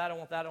 I want that. I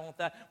want that. I want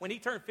that." When he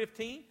turned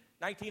 15,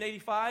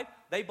 1985,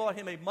 they bought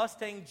him a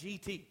Mustang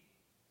GT.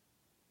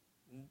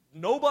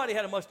 Nobody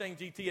had a Mustang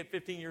GT at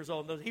 15 years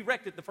old. He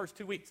wrecked it the first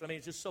 2 weeks. I mean,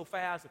 it's just so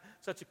fast.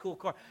 Such a cool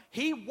car.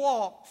 He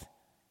walked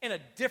in a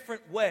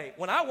different way.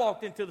 When I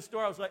walked into the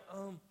store, I was like,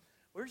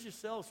 where's your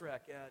sales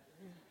rack at?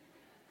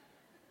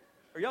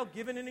 Are y'all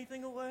giving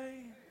anything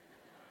away?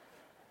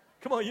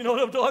 Come on, you know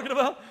what I'm talking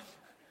about?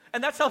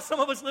 And that's how some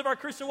of us live our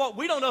Christian walk.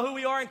 We don't know who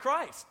we are in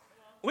Christ.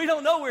 We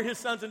don't know we're his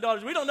sons and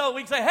daughters. We don't know.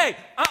 We can say, "Hey,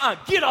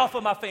 get off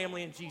of my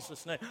family in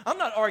Jesus' name. I'm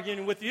not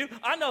arguing with you.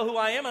 I know who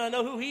I am, and I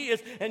know who he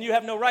is, and you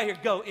have no right here.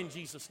 Go in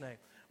Jesus' name."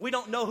 We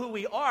don't know who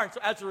we are, and so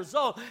as a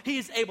result,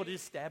 he's able to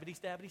just stabbity,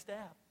 stabbity,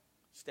 stab.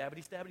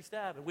 Stabbity, stabbity,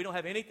 stab. And we don't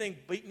have anything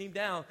beating him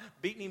down,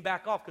 beating him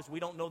back off, because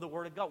we don't know the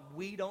word of God.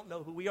 We don't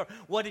know who we are.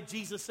 What did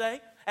Jesus say?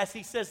 As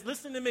he says,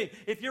 "Listen to me.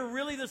 If you're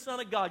really the Son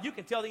of God, you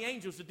can tell the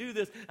angels to do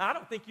this. I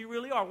don't think you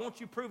really are.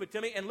 Won't you prove it to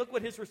me?" And look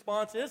what his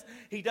response is.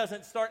 He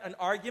doesn't start an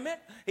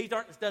argument. He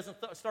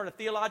doesn't start a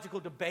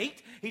theological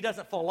debate. He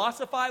doesn't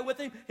philosophize with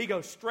him. He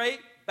goes straight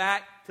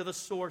back to the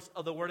source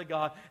of the word of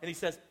God. And he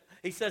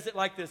says it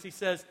like this. He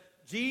says,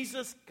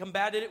 Jesus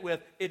combated it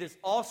with, "It is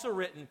also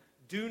written,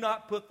 do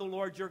not put the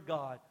Lord your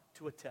God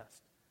to a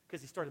test." Because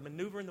he started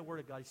maneuvering the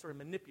word of God. He started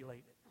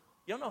manipulating it.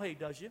 You don't know how he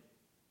does you.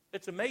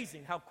 It's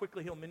amazing how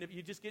quickly he'll manipulate.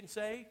 You just getting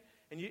saved,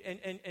 and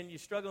you're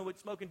struggling with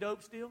smoking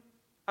dope still.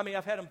 I mean,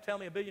 I've had him tell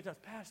me a billion times,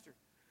 "Pastor,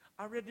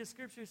 I read this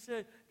scripture that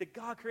said that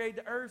God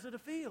created the herbs of the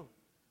field.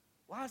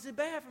 Why is it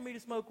bad for me to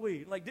smoke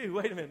weed?" I'm like, dude,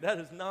 wait a minute. That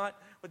is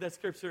not what that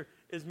scripture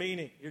is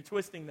meaning. You're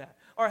twisting that.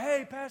 Or,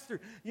 "Hey,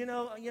 Pastor,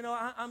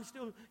 I'm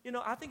still,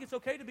 I think it's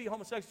okay to be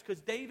homosexual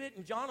because David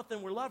and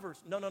Jonathan were lovers."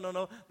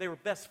 No. They were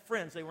best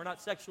friends. They were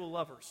not sexual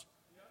lovers.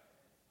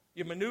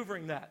 You're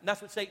maneuvering that. And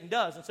that's what Satan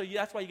does. And so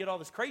that's why you get all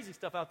this crazy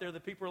stuff out there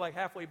that people are like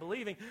halfway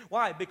believing.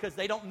 Why? Because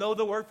they don't know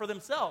the word for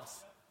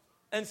themselves.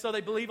 And so they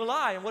believe a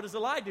lie. And what does a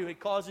lie do? It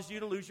causes you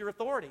to lose your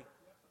authority.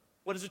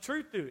 What does the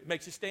truth do? It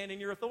makes you stand in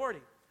your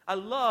authority. I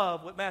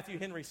love what Matthew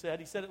Henry said.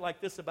 He said it like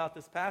this about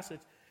this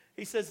passage.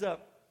 He says,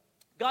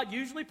 God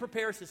usually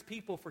prepares his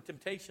people for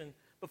temptation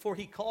before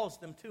he calls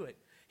them to it.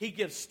 He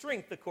gives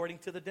strength according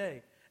to the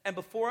day. And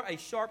before a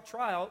sharp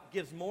trial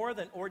gives more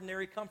than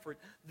ordinary comfort.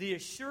 The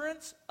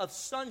assurance of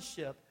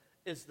sonship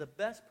is the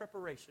best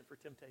preparation for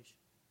temptation.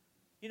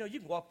 You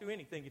can walk through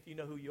anything if you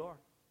know who you are.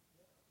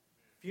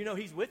 If you know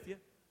he's with you.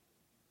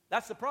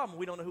 That's the problem.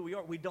 We don't know who we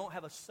are. We don't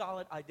have a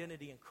solid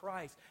identity in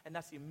Christ, and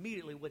that's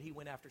immediately what he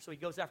went after. So he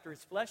goes after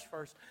his flesh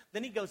first,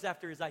 then he goes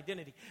after his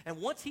identity.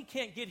 And once he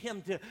can't get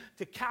him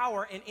to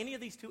cower in any of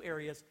these two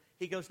areas,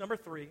 he goes number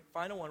 3,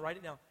 final one, write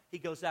it down. He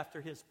goes after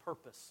his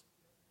purpose.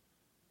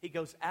 He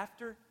goes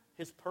after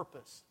his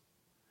purpose.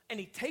 And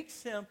he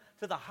takes him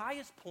to the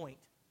highest point,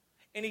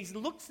 and he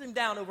looks him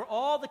down over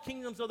all the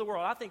kingdoms of the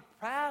world. I think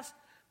past,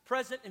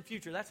 present, and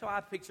future. That's how I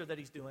picture that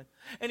he's doing.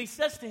 And he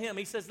says to him,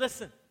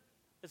 "Listen,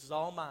 this is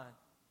all mine,"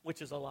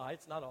 which is a lie.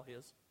 It's not all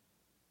his.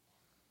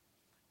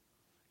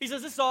 He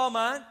says, "This is all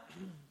mine.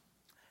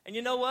 And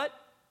you know what?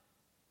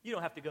 You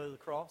don't have to go to the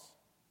cross.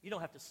 You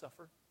don't have to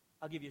suffer.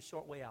 I'll give you a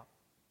short way out.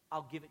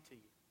 I'll give it to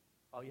you.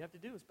 All you have to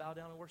do is bow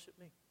down and worship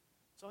me.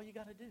 That's all you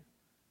got to do.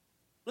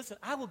 Listen,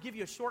 I will give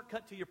you a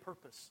shortcut to your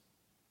purpose.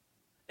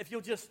 If you'll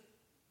just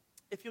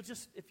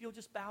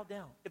bow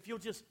down. If you'll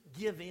just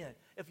give in.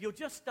 If you'll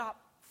just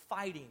stop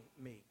fighting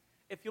me.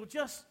 If you'll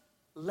just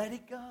let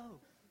it go.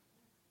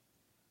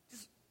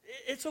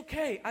 It's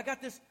okay. I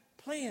got this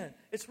plan.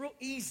 It's real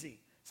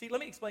easy." See, let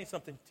me explain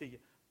something to you.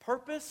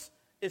 Purpose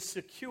is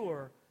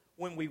secure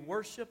when we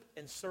worship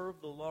and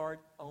serve the Lord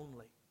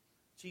only.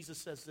 Jesus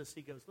says this.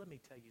 He goes, "Let me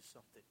tell you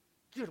something.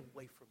 Get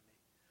away from me."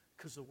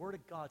 Because the Word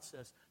of God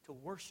says to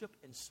worship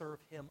and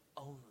serve him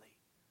only.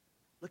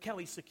 Look how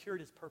he secured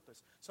his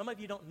purpose. Some of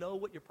you don't know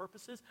what your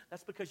purpose is.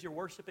 That's because you're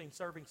worshiping and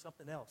serving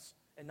something else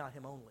and not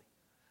him only.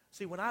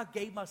 See, when I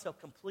gave myself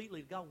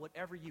completely to God,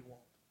 whatever you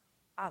want,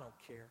 I don't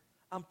care.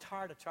 I'm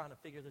tired of trying to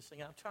figure this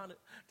thing out. I'm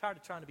tired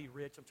of trying to be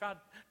rich. I'm tired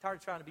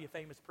of trying to be a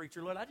famous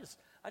preacher. Lord, I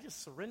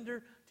just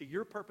surrender to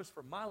your purpose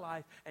for my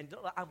life, and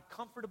I'm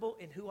comfortable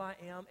in who I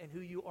am and who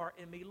you are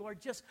in me. Lord,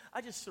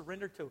 I just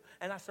surrender to.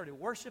 And I started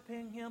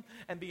worshiping him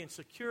and being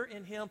secure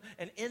in him,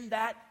 and in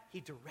that, he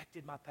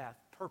directed my path.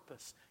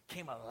 Purpose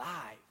came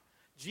alive.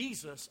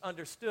 Jesus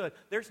understood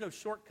there's no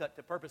shortcut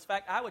to purpose. In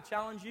fact, I would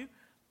challenge you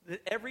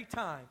that every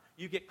time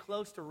you get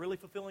close to really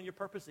fulfilling your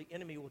purpose, the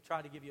enemy will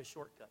try to give you a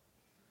shortcut.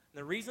 And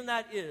the reason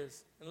that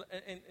is,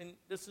 and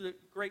this is a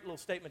great little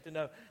statement to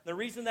know, the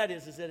reason that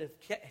is that if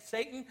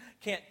Satan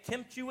can't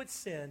tempt you with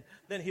sin,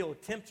 then he'll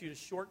tempt you to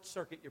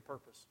short-circuit your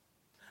purpose.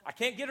 I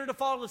can't get her to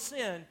fall to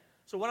sin,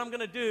 so what I'm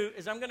going to do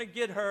is I'm going to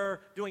get her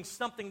doing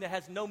something that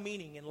has no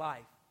meaning in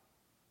life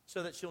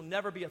so that she'll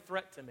never be a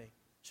threat to me.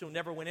 She'll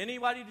never win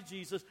anybody to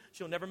Jesus.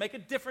 She'll never make a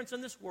difference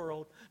in this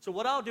world. So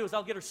what I'll do is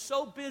I'll get her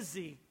so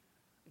busy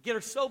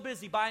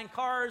buying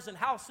cars and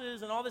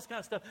houses and all this kind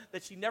of stuff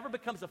that she never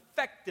becomes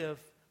effective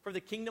for the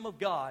kingdom of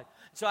God.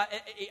 So I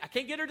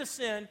can't get her to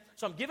sin,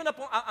 so I'm giving up.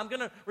 I'm going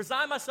to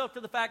resign myself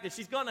to the fact that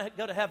she's going to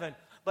go to heaven.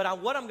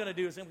 But what I'm going to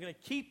do is I'm going to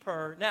keep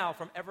her now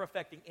from ever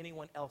affecting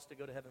anyone else to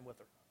go to heaven with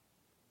her.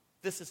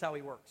 This is how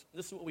he works.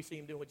 This is what we see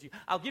him doing with Jesus.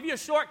 I'll give you a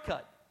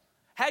shortcut.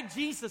 Had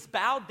Jesus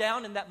bowed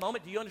down in that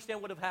moment, do you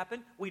understand what would have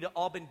happened? We'd have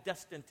all been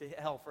destined to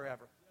hell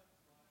forever.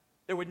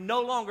 There would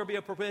no longer be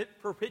a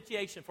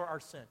propitiation for our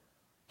sin.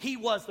 He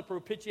was the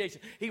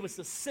propitiation. He was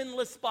the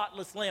sinless,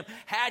 spotless lamb.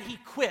 Had he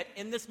quit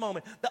in this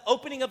moment, the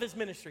opening of his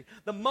ministry,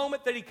 the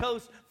moment that he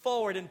goes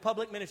forward in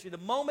public ministry, the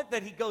moment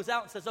that he goes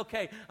out and says,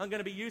 okay, I'm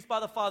going to be used by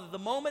the Father, the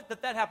moment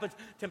that happens,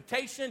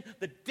 temptation,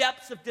 the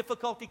depths of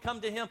difficulty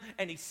come to him,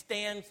 and he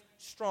stands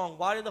strong.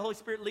 Why did the Holy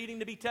Spirit lead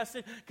him to be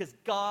tested? Because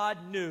God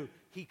knew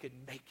he could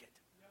make it.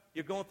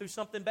 You're going through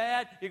something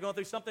bad. You're going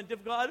through something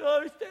difficult. I don't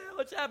understand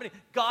what's happening.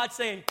 God's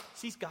saying,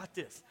 she's got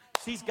this.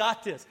 She's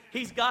got this.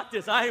 He's got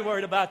this. I ain't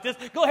worried about this.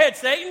 Go ahead,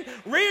 Satan.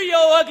 Rear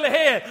your ugly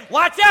head.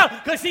 Watch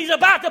out, because he's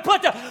about to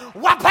put the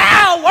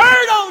wha-pow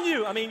word on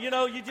you. I mean,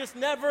 you just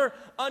never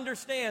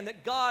understand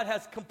that God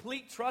has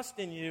complete trust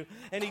in you,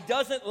 and he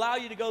doesn't allow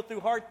you to go through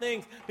hard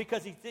things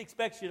because he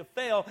expects you to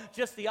fail.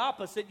 Just the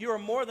opposite. You are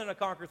more than a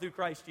conqueror through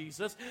Christ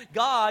Jesus.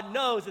 God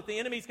knows that the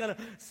enemy's going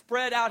to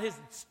spread out his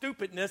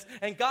stupidness,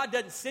 and God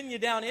doesn't send you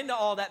down into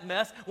all that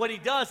mess. What he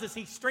does is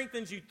he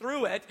strengthens you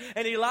through it,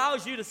 and he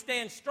allows you to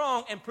stand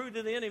strong and prove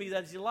to the enemy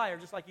that he's a liar,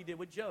 just like he did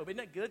with Job. Isn't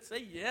that good?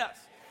 Say yes.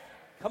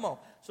 Come on.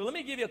 So let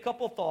me give you a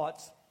couple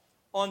thoughts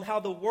on how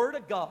the Word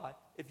of God,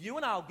 if you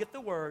and I will get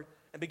the Word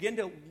and begin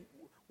to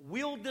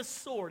wield this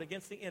sword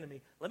against the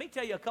enemy, let me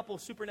tell you a couple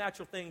of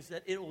supernatural things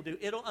that it will do.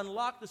 It'll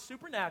unlock the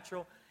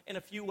supernatural in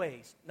a few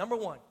ways. Number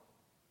one,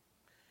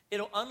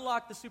 it'll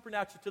unlock the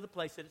supernatural to the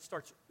place that it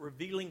starts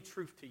revealing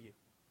truth to you.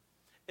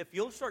 If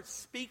you'll start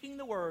speaking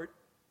the Word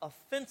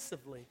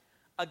offensively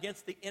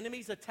against the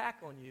enemy's attack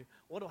on you,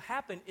 what will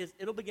happen is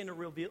it'll begin to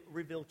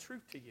reveal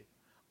truth to you.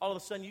 All of a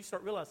sudden, you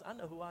start realizing, I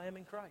know who I am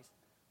in Christ.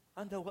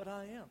 I know what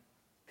I am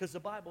because the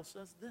Bible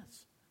says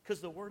this,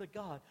 because the Word of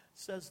God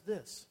says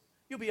this.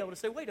 You'll be able to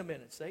say, wait a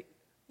minute, Satan.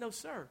 No,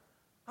 sir,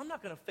 I'm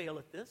not going to fail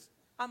at this.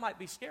 I might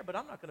be scared, but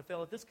I'm not going to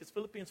fail at this because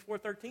Philippians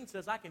 4:13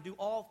 says I can do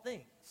all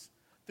things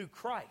through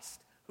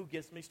Christ who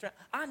gives me strength.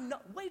 I know.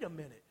 Wait a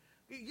minute.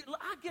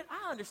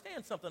 I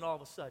understand something all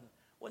of a sudden.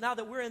 Well, now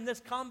that we're in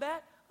this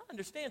combat,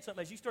 understand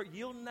something. As you start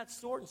yielding that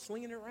sword and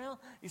swinging it around,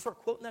 you start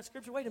quoting that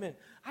scripture. Wait a minute.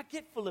 I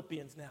get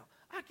Philippians now.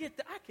 I get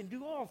that I can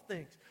do all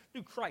things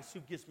through Christ who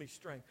gives me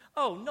strength.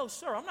 Oh, no,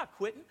 sir. I'm not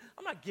quitting.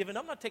 I'm not giving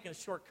up. I'm not taking a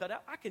shortcut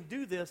out. I can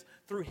do this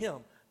through him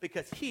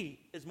because he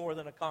is more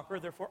than a conqueror.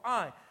 Therefore,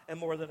 I am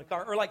more than a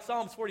conqueror. Or like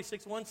Psalms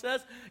 46:1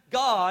 says,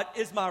 God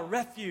is my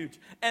refuge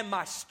and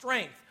my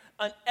strength,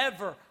 an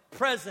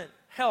ever-present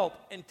help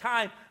in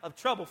time of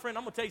trouble. Friend,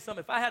 I'm going to tell you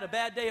something. If I had a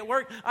bad day at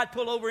work, I'd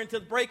pull over into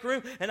the break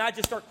room and I'd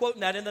just start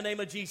quoting that in the name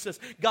of Jesus.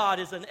 God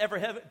is an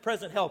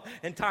ever-present help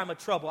in time of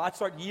trouble. I'd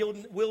start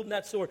wielding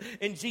that sword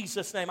in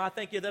Jesus' name. I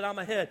thank you that I'm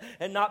a head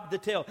and not the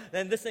tail.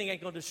 And this thing ain't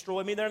going to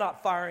destroy me. They're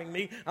not firing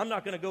me. I'm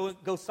not going to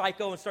go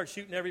psycho and start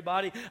shooting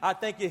everybody. I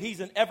thank you.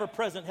 He's an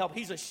ever-present help.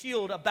 He's a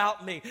shield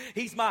about me.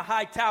 He's my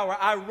high tower.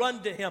 I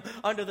run to him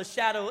under the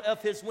shadow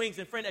of his wings.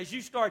 And friend, as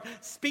you start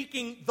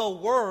speaking the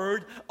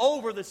word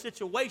over the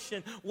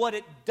situation, what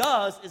it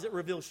does is it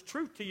reveals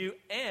truth to you,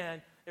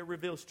 and it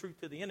reveals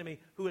truth to the enemy,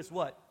 who is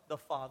what? The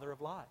father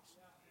of lies.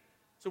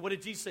 So what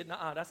did Jesus say?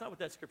 Nuh-uh, that's not what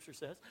that scripture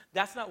says.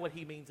 That's not what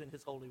he means in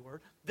his holy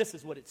word. This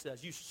is what it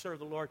says. You should serve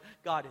the Lord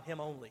God and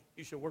him only.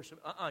 You should worship.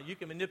 You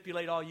can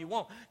manipulate all you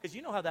want, because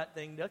you know how that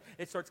thing does.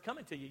 It starts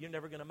coming to you. You're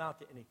never going to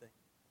amount to anything.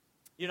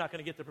 You're not going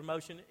to get the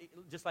promotion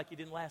just like you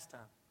did last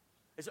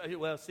time.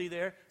 Well, see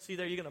there, you're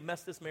going to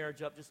mess this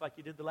marriage up just like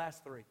you did the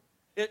last three.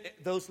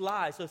 Those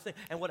lies, those things.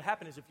 And what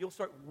happened is if you'll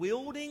start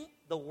wielding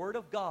the word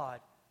of God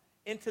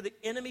into the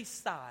enemy's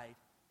side,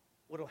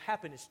 what will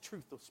happen is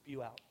truth will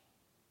spew out.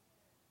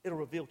 It'll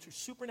reveal truth.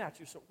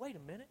 Supernatural. So wait a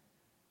minute.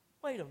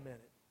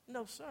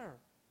 No, sir.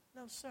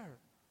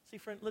 See,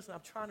 friend, listen,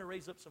 I'm trying to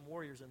raise up some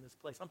warriors in this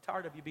place. I'm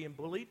tired of you being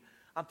bullied.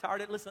 I'm tired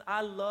of it. Listen,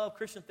 I love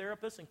Christian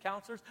therapists and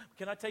counselors.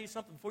 Can I tell you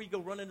something? Before you go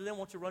run into them,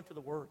 why don't you run to the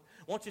Word?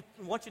 Why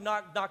don't you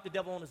knock the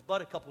devil on his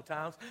butt a couple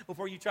times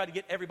before you try to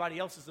get everybody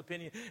else's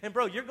opinion? And,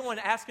 bro, you're going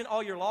asking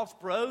all your lost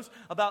bros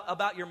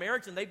about your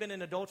marriage, and they've been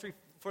in adultery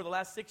for the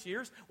last 6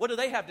 years. What do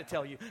they have to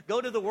tell you? Go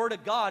to the Word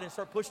of God and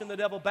start pushing the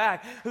devil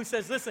back, who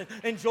says, listen,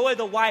 enjoy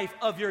the wife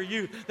of your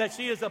youth, that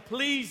she is a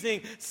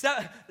pleasing...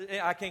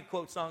 I can't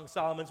quote Song of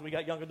Solomon's. We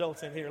got young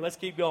adults in here. Let's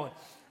keep going.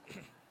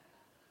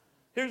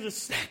 Here's a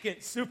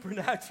second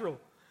supernatural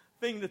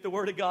thing that the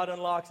Word of God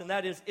unlocks, and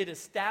that is it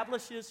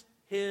establishes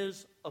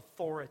His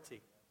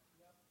authority.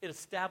 It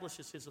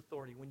establishes His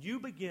authority. When you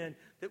begin,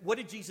 what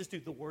did Jesus do?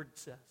 The Word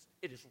says,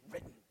 it is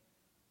written.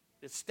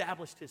 It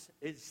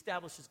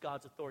establishes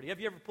God's authority. Have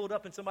you ever pulled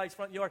up in somebody's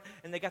front yard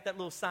and they got that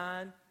little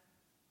sign?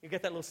 You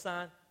got that little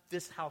sign?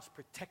 This house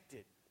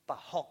protected by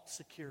Hawk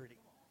Security.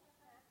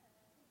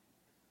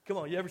 Come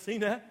on, you ever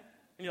seen that?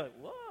 And you're like,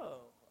 whoa,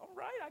 all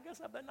right, I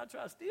guess I better not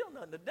try to steal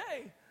nothing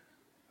today.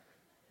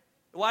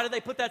 Why did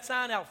they put that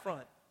sign out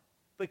front?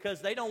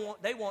 Because they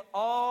want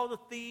all the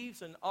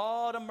thieves and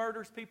all the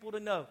murderous people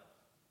to know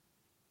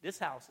this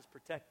house is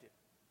protected.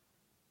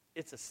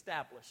 It's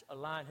established. A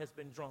line has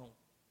been drawn.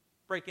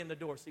 Break in the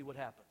door, see what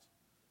happens.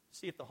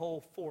 See if the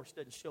whole force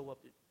doesn't show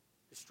up to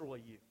destroy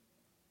you.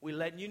 We're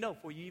letting you know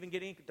before you even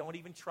get in, don't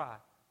even try.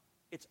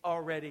 It's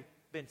already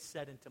been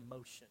set into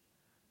motion.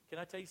 Can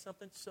I tell you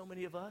something? So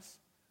many of us,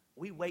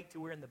 we wait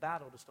till we're in the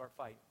battle to start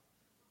fighting.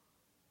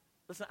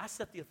 Listen, I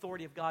set the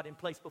authority of God in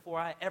place before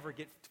I ever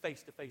get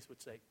face to face with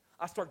Satan.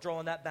 I start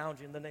drawing that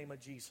boundary in the name of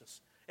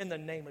Jesus. In the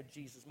name of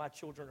Jesus, my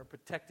children are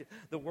protected.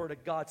 The Word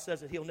of God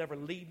says that He'll never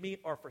leave me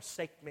or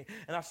forsake me.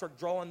 And I start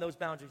drawing those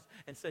boundaries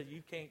and say,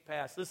 you can't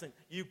pass. Listen,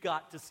 you've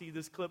got to see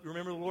this clip.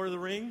 Remember the Lord of the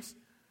Rings?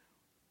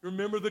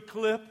 Remember the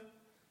clip?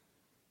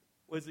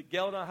 Was it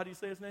Gandalf? How do you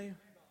say his name?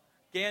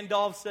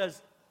 Gandalf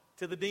says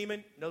to the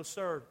demon, no,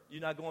 sir,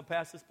 you're not going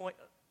past this point.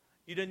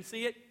 You didn't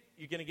see it?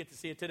 You're going to get to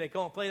see it today.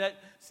 Come on, play that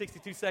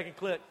 62-second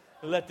clip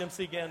and let them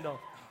see Gandalf.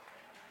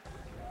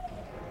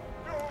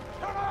 You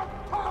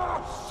cannot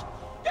pass!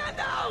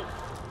 Gandalf!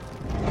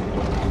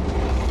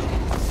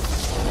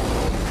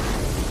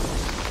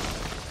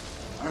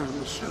 I am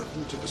the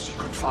servant of the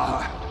secret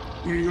fire,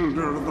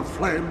 wielder of the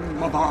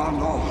flame of our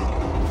Lord.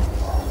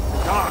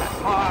 Dark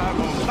fire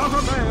will not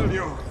avail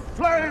you,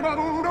 flame of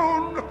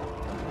Udun!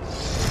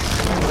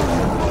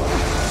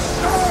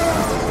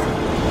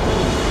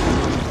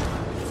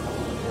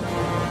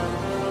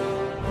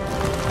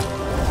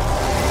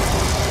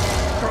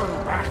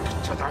 Go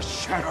back to the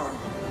shadow.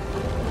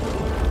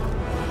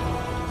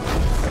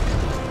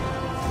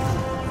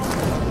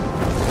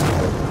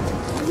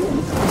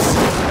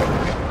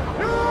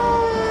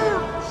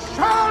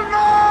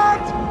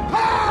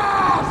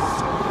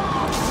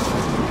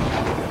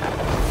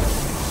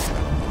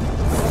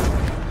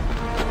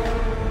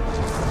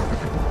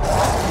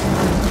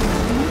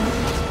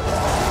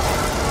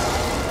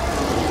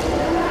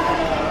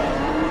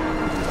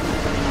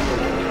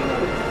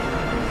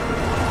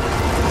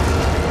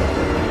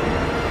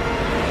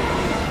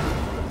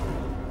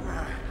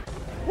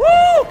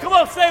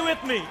 Say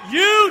with me,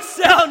 you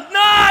shall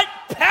not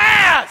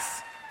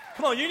pass.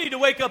 Come on, you need to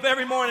wake up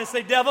every morning and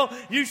say, devil,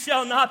 you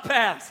shall not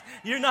pass.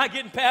 You're not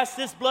getting past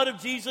this blood of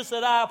Jesus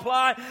that I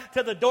apply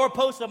to the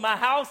doorposts of my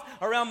house,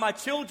 around my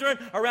children,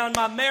 around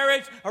my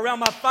marriage, around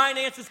my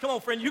finances. Come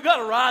on, friend, you got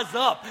to rise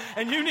up,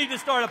 and you need to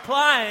start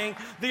applying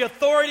the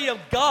authority of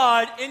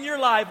God in your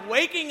life,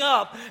 waking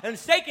up and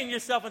shaking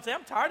yourself and say,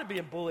 I'm tired of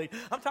being bullied.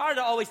 I'm tired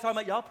of always talking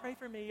about, y'all pray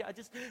for me.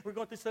 We're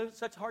going through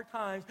such hard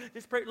times.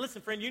 Just pray.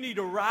 Listen, friend, you need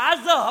to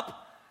rise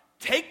up,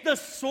 take the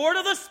sword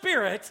of the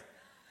Spirit,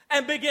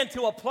 and begin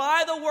to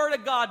apply the Word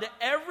of God to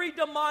every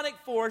demonic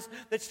force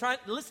that's trying.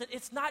 Listen,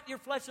 it's not your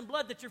flesh and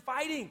blood that you're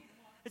fighting.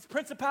 It's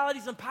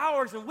principalities and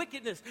powers and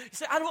wickedness. You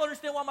say, I don't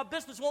understand why my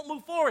business won't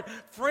move forward.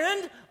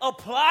 Friend,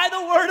 apply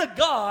the Word of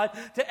God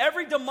to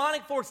every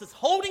demonic force that's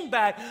holding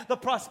back the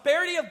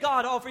prosperity of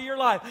God over your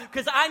life.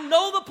 Because I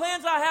know the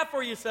plans I have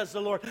for you, says the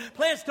Lord.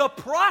 Plans to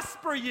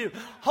prosper you.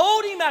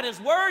 Hold Him at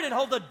His Word and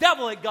hold the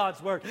devil at God's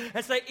Word.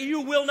 And say,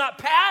 you will not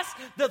pass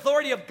the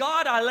authority of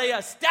God.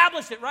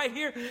 Establish it right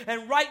here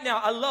and right now.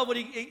 I love what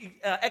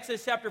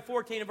Exodus chapter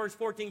 14 and verse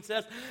 14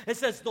 says. It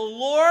says, the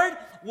Lord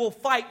will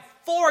fight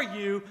for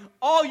you.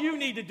 All you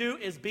need to do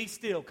is be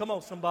still. Come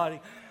on,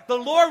 somebody. The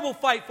Lord will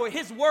fight for you.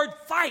 His Word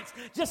fights.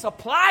 Just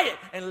apply it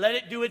and let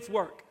it do its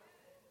work.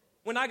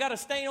 When I got a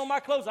stain on my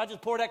clothes, I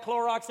just pour that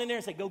Clorox in there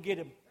and say, go get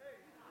him.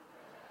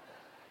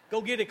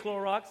 Go get it,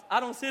 Clorox. I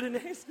don't sit in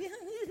there.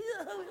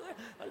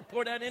 I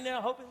pour that in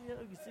there, hoping you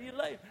see you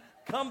later.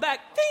 Come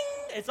back.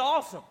 Ding! It's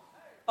awesome.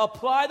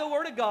 Apply the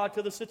Word of God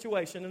to the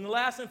situation. And the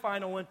last and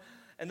final one,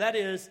 and that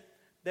is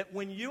that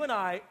when you and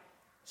I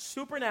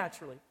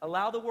supernaturally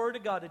allow the Word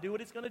of God to do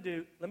what it's going to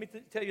do, let me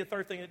tell you the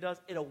third thing it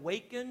does. It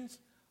awakens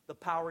the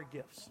power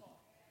gifts.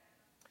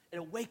 It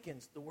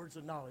awakens the words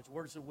of knowledge,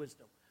 words of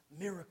wisdom,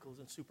 miracles,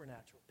 and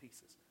supernatural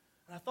pieces.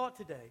 And I thought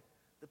today,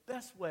 the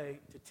best way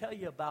to tell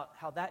you about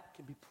how that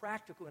can be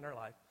practical in our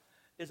life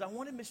is I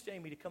wanted Miss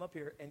Jamie to come up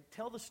here and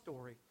tell the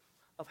story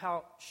of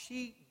how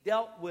she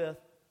dealt with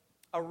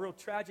a real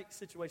tragic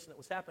situation that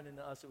was happening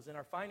to us. It was in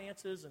our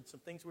finances and some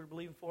things we were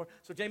believing for.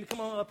 So, Jamie, come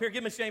on up here.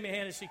 Give Miss Jamie a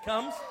hand as she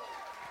comes.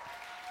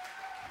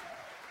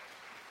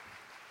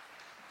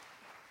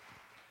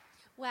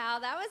 Wow,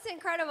 that was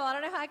incredible. I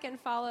don't know how I can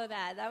follow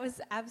that. That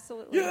was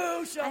absolutely...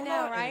 You shall I know,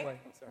 not. right? Anyway,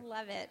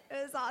 love it.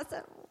 It was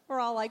awesome. We're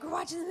all like, we're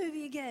watching the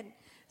movie again.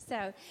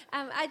 So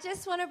I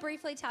just want to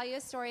briefly tell you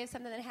a story of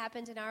something that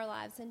happened in our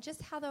lives and just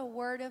how the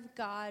Word of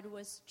God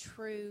was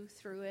true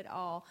through it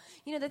all.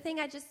 You know, the thing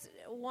I just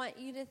want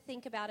you to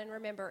think about and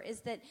remember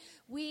is that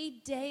we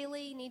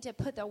daily need to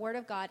put the Word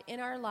of God in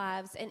our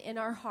lives and in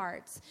our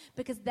hearts,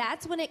 because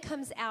that's when it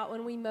comes out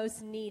when we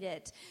most need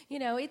it. You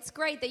know, it's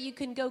great that you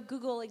can go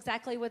Google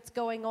exactly what's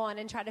going on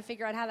and try to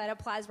figure out how that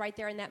applies right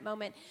there in that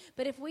moment.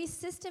 But if we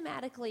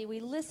systematically, we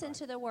listen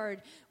to the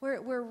Word,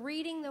 we're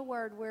reading the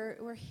Word,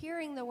 we're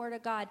hearing the Word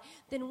of God,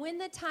 then when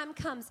the time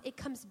comes, it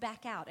comes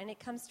back out and it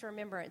comes to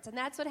remembrance. And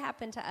that's what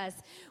happened to us.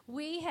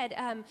 We had,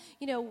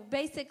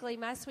 basically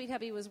my sweet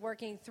hubby was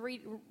running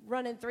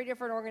three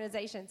different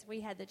organizations. We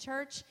had the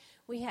church,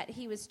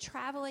 he was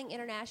traveling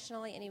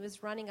internationally, and he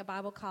was running a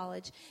Bible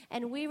college.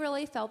 And we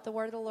really felt the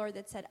word of the Lord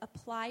that said,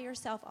 apply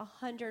yourself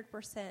 100%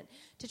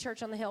 to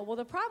Church on the Hill. Well,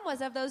 the problem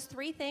was, of those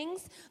three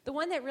things, the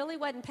one that really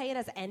wasn't paying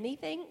us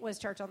anything was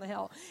Church on the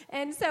Hill.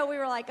 And so we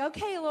were like,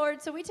 okay,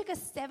 Lord. So we took a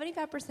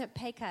 75%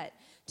 pay cut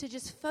to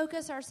just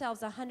focus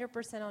ourselves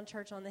 100% on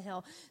Church on the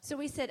Hill. So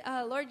we said,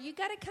 Lord, you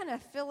got to kind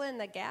of fill in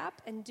the gap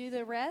and do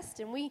the rest.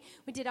 And we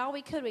did all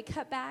we could. We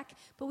cut back,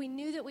 but we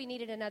knew that we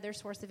needed another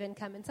source of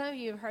income. And some of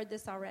you have heard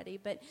this already.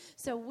 But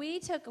so we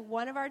took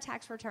one of our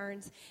tax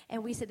returns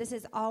and we said, this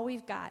is all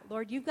we've got.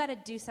 Lord, you've got to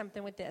do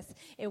something with this.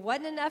 It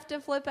wasn't enough to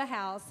flip a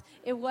house.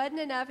 It wasn't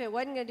enough. It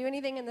wasn't going to do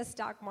anything in the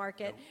stock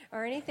market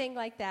or anything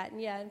like that.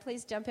 And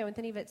please jump in with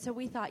any of it. So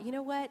we thought, you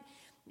know what?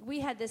 We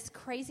had this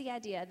crazy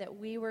idea that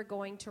we were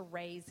going to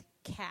raise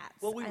cats.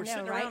 Well, we were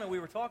sitting around and we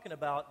were talking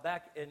about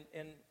back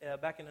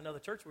in another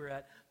church we were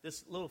at,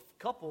 this little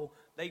couple,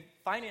 they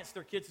financed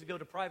their kids to go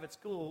to private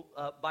school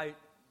by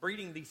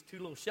breeding these two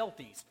little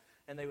Shelties.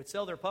 And they would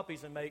sell their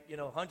puppies and make,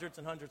 hundreds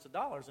and hundreds of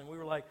dollars. And we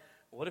were like,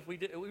 what if we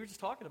did? We were just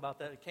talking about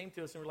that. It came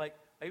to us and we're like,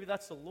 maybe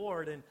that's the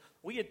Lord. And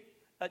we had,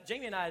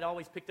 Jamie and I had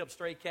always picked up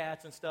stray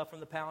cats and stuff from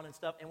the pound and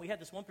stuff. And we had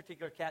this one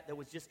particular cat that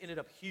was just ended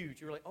up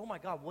huge. You were like, oh my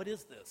God, what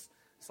is this?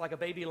 It's like a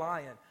baby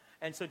lion.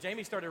 And so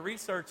Jamie started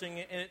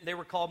researching, and they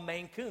were called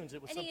Maine Coons.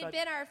 It was, and he had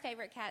been our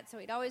favorite cat, so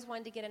he'd always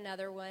wanted to get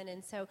another one.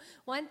 And so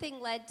one thing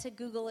led to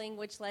Googling,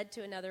 which led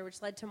to another,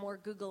 which led to more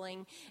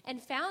Googling,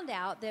 and found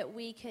out that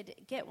we could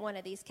get one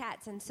of these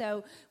cats. And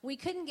so we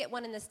couldn't get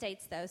one in the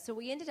States, though. So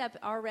we ended up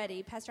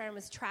already, Pastor Adam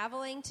was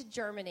traveling to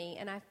Germany,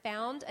 and I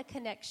found a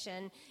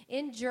connection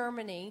in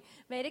Germany,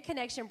 made a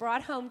connection,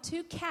 brought home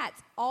 2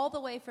 cats all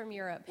the way from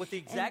Europe. With the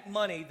exact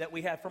money that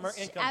we had from our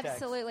income tax.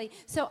 Absolutely.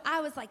 So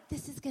I was like,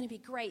 this is going to be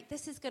great.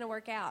 This is going to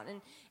work out.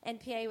 And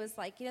PA was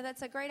like,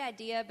 that's a great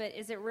idea, but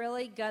is it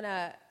really going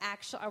to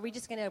are we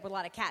just going to have a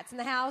lot of cats in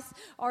the house,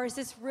 or is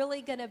this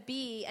really going to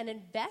be an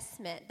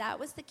investment? That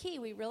was the key.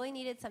 We really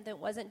needed something that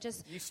wasn't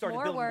just you started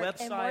more building work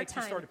websites, and more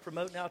time. You started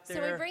promoting out there.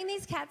 So we bring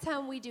these cats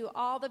home. We do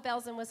all the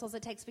bells and whistles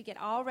it takes. We get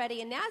all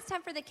ready, and now it's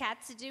time for the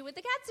cats to do what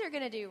the cats are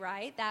going to do,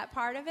 right? That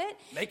part of it.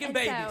 Making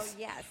babies. So,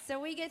 yes. So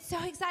we get so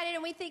excited,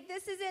 and we think,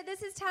 this is it.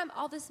 This is time.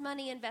 All this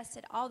money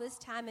invested, all this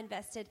time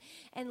invested.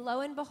 And lo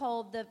and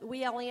behold,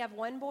 we only have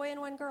one boy and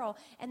one girl,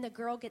 and the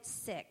girl gets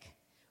sick.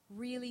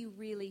 Really,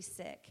 really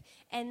sick.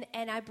 And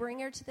I bring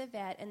her to the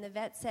vet, and the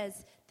vet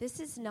says, this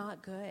is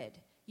not good.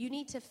 You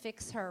need to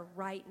fix her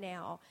right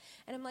now.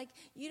 And I'm like,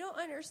 you don't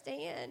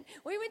understand.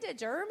 We went to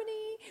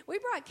Germany. We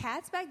brought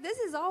cats back. This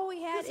is all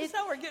we had. This is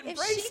how we're getting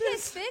braces. If she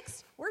gets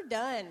fixed, we're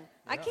done.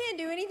 Yeah. I can't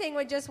do anything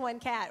with just one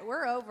cat.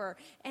 We're over.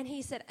 And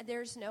he said,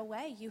 there's no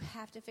way. You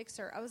have to fix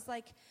her. I was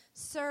like,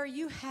 sir,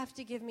 you have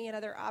to give me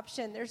another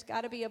option. There's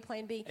got to be a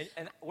plan B.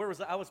 And where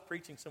was I? I was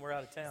preaching somewhere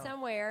out of town.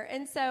 Somewhere.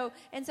 And so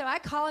I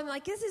call him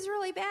like, this is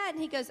really bad.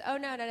 And he goes, oh,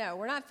 no.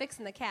 We're not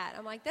fixing the cat.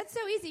 I'm like, that's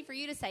so easy for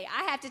you to say.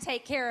 I have to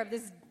take care of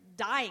this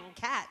dying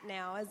cat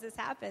now as this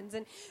happens.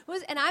 And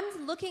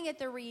I'm looking at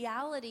the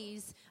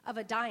realities of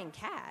a dying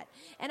cat.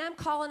 And I'm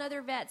calling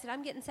other vets, and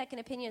I'm getting second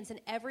opinions, and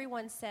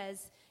everyone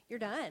says, you're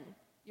done.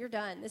 You're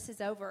done. This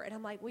is over. And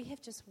I'm like, we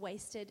have just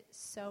wasted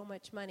so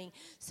much money.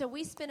 So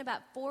we spent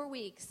about 4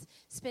 weeks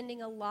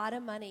spending a lot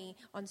of money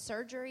on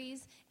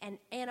surgeries and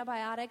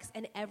antibiotics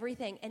and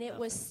everything. And it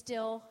was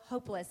still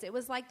hopeless. It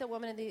was like the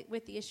woman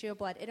with the issue of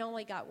blood. It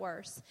only got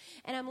worse.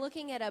 And I'm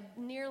looking at a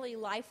nearly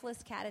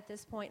lifeless cat at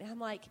this point, and I'm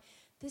like,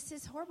 this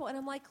is horrible. And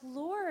I'm like,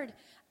 Lord,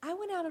 I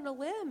went out on a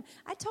limb.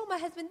 I told my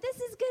husband, this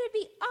is going to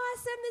be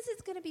awesome. This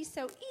is going to be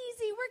so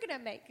easy. We're going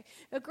to make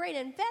a great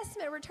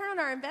investment, return on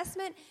our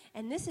investment.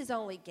 And this is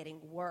only getting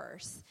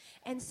worse.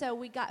 And so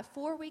we got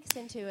 4 weeks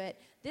into it.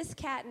 This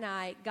cat and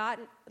I got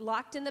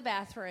locked in the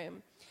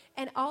bathroom.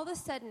 And all of a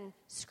sudden,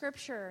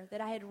 scripture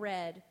that I had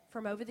read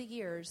from over the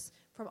years,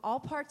 from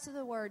all parts of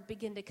the word,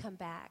 began to come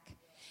back.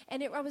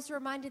 And I was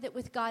reminded that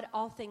with God,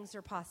 all things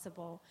are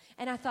possible.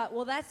 And I thought,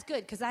 well, that's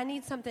good because I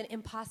need something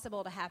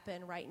impossible to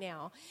happen right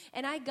now.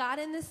 And I got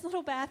in this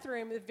little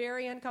bathroom,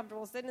 very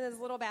uncomfortable, sitting in this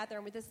little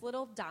bathroom with this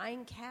little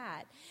dying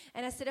cat.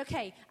 And I said,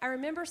 okay, I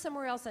remember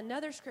somewhere else,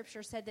 another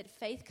scripture said that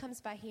faith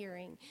comes by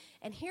hearing,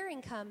 and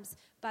hearing comes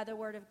by the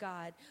word of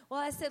God. Well,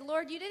 I said,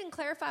 Lord, you didn't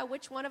clarify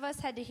which one of us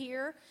had to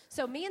hear.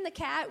 So me and the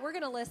cat, we're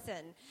going to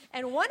listen.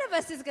 And one of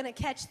us is going to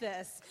catch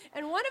this.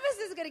 And one of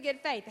us is going to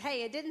get faith.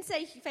 Hey, it didn't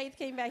say faith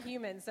came by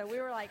humans. So we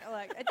were like,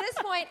 look, at this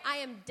point, I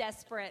am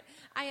desperate.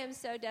 I am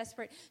so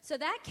desperate. So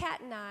that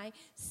cat and I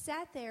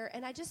sat there,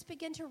 and I just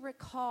began to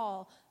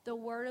recall the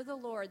word of the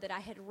Lord that I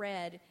had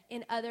read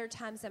in other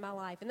times in my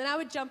life. And then I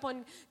would jump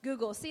on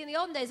Google. See, in the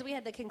olden days, we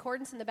had the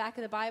concordance in the back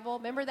of the Bible.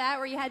 Remember that,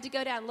 where you had to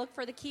go down and look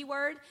for the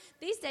keyword?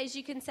 These days,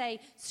 you can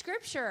say,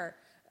 Scripture,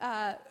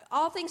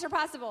 all things are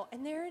possible.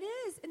 And there it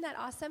is. Isn't that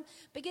awesome?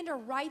 Begin to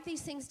write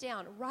these things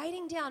down.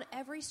 Writing down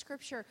every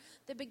scripture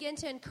that began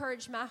to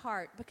encourage my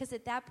heart. Because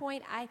at that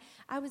point,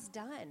 I was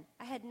done.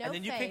 I had no faith. And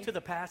then you came to the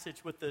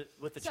passage with the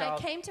So child.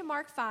 I came to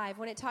Mark 5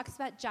 when it talks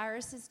about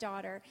Jairus'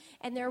 daughter.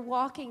 And they're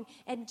walking,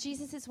 and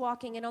Jesus is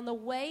walking. And on the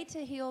way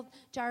to heal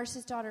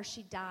Jairus' daughter,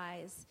 she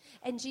dies.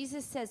 And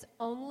Jesus says,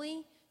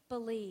 only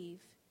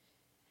believe.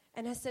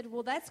 And I said,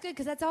 well, that's good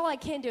because that's all I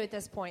can do at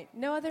this point.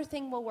 No other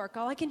thing will work.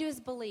 All I can do is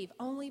believe,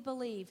 only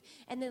believe.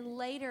 And then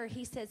later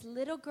he says,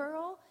 little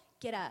girl,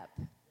 get up.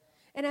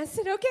 And I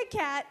said, okay,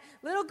 cat,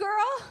 little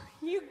girl,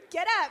 you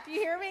get up. You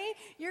hear me?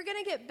 You're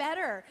going to get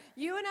better.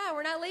 You and I,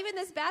 we're not leaving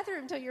this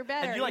bathroom until you're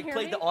better. And you hear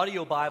played me? the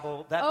audio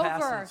Bible, that over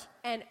passage.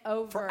 and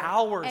over. For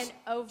hours. And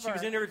over. She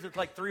was in there at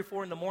like 3 or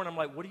 4 in the morning. I'm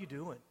like, what are you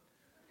doing?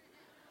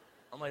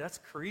 I'm like,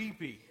 that's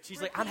creepy.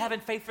 She's like, I'm having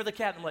faith for the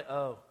cat. I'm like,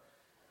 oh.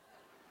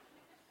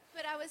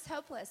 But I was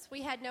hopeless.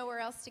 We had nowhere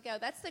else to go.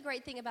 That's the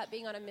great thing about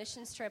being on a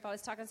missions trip. I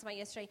was talking to somebody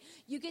yesterday.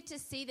 You get to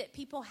see that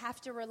people have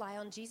to rely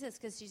on Jesus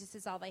because Jesus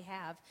is all they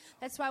have.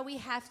 That's why we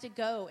have to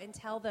go and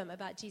tell them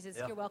about Jesus.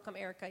 Yeah. You're welcome,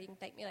 Erica. You can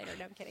thank me later.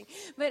 No, I'm kidding.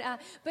 But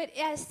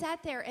I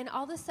sat there, and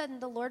all of a sudden,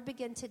 the Lord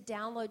began to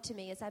download to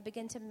me as I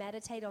began to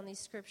meditate on these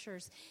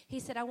scriptures. He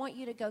said, I want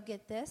you to go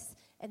get this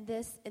and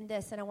this and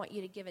this, and I want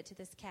you to give it to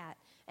this cat.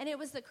 And it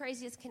was the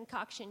craziest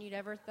concoction you'd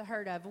ever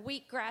heard of.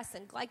 Wheatgrass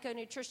and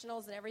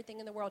glyconutritionals and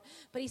everything in the world.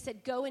 But he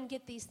said, go and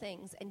get these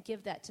things and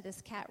give that to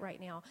this cat right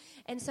now.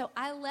 And so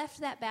I left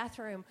that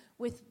bathroom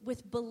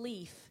with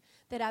belief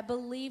that I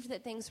believed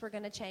that things were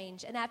going to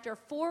change. And after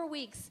 4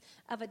 weeks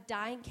of a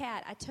dying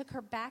cat, I took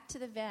her back to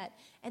the vet.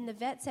 And the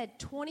vet said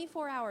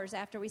 24 hours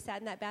after we sat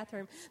in that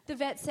bathroom, the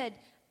vet said,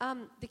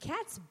 the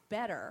cat's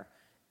better.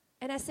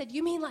 And I said,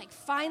 you mean like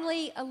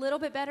finally a little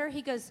bit better?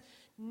 He goes,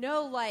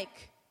 no,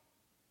 like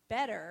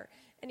better.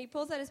 And he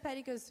pulls out his pad.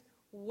 He goes,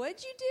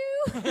 what'd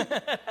you do?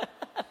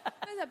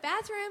 There's a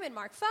bathroom in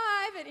Mark 5.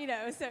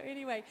 And, so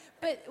anyway.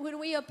 But when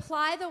we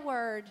apply the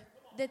word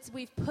that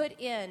we've put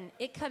in,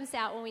 it comes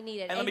out when we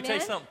need it. And let me tell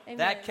you something. Amen.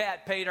 That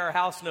cat paid our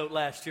house note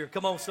last year.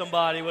 Come on,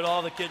 somebody, with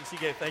all the kittens he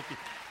gave. Thank you.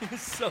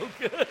 It's so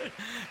good.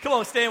 Come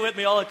on, stand with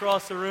me all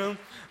across the room.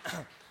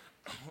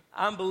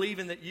 I'm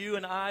believing that you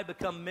and I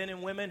become men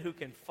and women who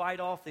can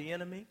fight off the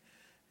enemy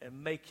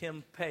and make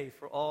him pay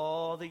for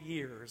all the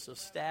years of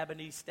stabbing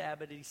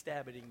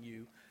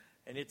you.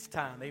 And it's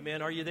time.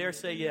 Amen. Are you there?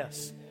 Say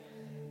yes.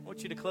 I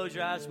want you to close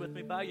your eyes with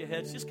me. Bow your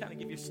heads. Just kind of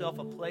give yourself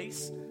a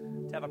place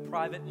to have a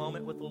private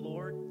moment with the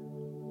Lord.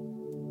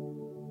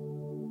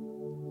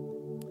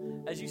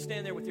 As you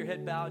stand there with your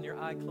head bowed and your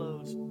eye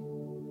closed,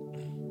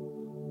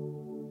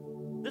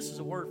 this is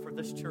a word for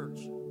this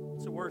church.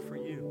 It's a word for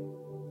you.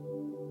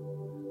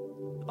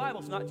 The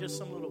Bible's not just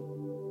some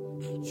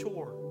little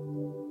chore.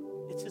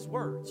 It's his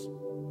words.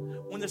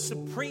 When the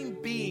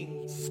supreme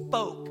being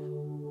spoke,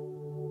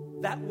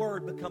 that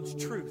word becomes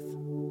truth.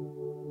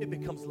 It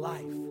becomes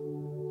life.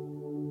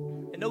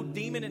 And no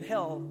demon in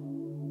hell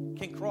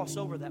can cross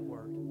over that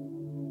word.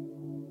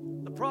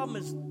 The problem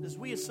is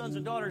we as sons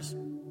and daughters,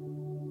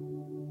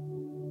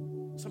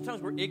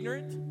 sometimes we're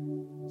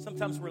ignorant,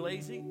 sometimes we're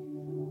lazy,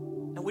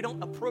 and we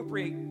don't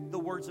appropriate the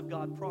words of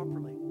God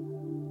properly.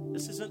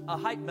 This isn't a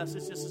hype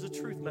message, this is a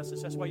truth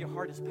message. That's why your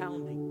heart is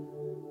pounding.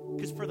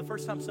 Because for the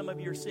first time, some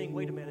of you are seeing,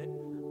 wait a minute,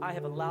 I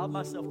have allowed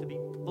myself to be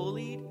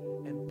bullied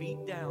and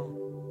beat down.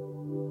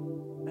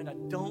 And I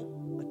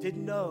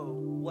didn't know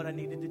what I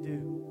needed to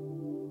do.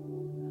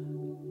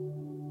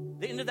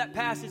 The end of that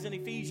passage in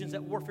Ephesians,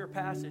 that warfare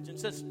passage, and it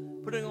says,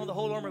 putting on the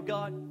whole armor of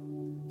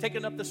God,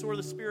 taking up the sword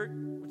of the Spirit,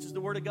 which is the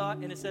word of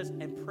God, and it says,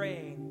 and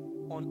praying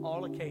on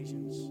all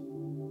occasions.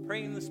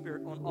 Praying in the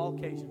Spirit on all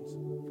occasions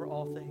for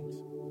all things.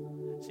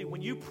 See,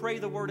 when you pray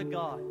the word of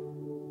God,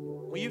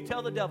 when you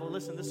tell the devil,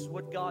 listen, this is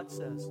what God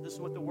says, this is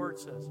what the word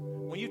says.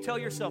 When you tell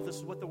yourself this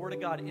is what the word of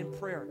God in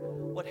prayer,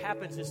 what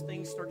happens is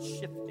things start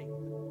shifting.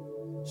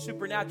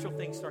 Supernatural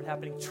things start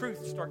happening.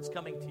 Truth starts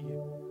coming to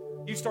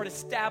you. You start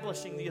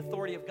establishing the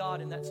authority of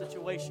God in that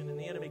situation, and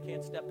the enemy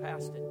can't step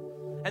past it.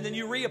 And then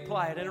you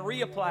reapply it and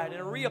reapply it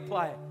and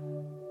reapply it.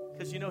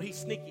 Because you know he's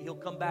sneaky. He'll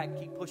come back and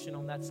keep pushing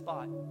on that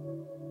spot.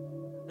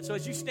 And so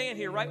as you stand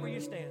here, right where you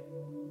stand,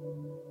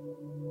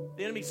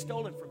 the enemy's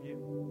stolen from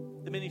you.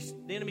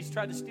 The enemy's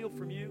tried to steal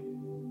from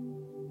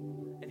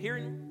you. And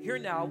here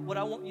now, what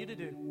I want you to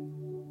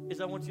do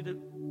is I want you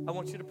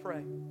to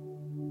pray.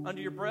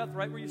 Under your breath,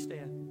 right where you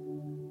stand.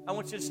 I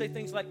want you to say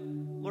things like,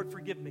 Lord,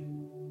 forgive me,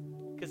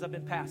 because I've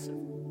been passive.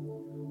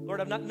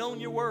 Lord, I've not known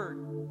your word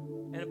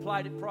and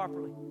applied it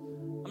properly.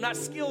 I'm not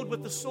skilled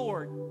with the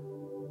sword,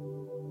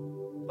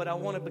 but I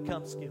want to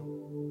become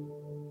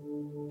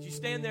skilled. As you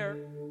stand there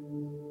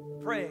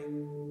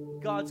praying,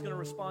 God's going to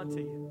respond to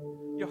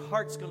you. Your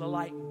heart's going to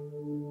lighten.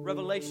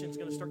 Revelation's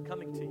going to start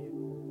coming to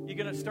you. You're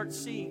going to start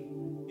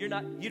seeing you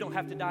don't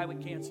have to die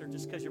with cancer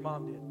just because your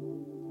mom did.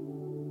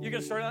 You're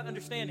going to start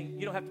understanding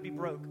you don't have to be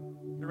broke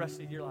the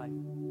rest of your life.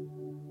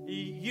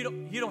 You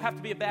don't have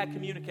to be a bad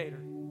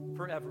communicator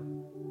forever.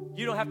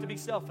 You don't have to be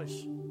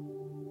selfish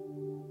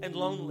and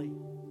lonely.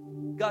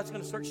 God's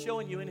going to start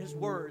showing you in His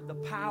Word the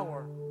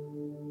power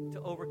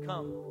to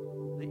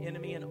overcome the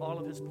enemy and all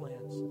of his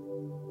plans.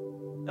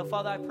 Now,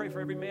 Father, I pray for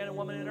every man and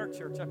woman in our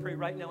church. I pray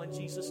right now in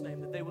Jesus' name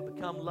that they will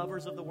become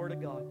lovers of the Word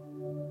of God.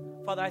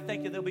 Father, I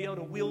thank you they'll be able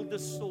to wield the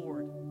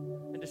sword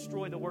and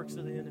destroy the works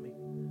of the enemy.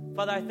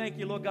 Father, I thank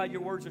you, Lord God,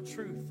 your words are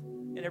truth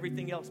and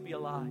everything else be a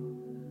lie.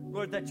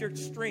 Lord, that your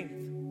strength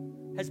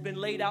has been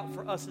laid out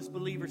for us as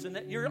believers and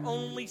that your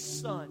only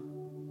Son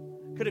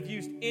could have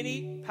used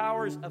any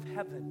powers of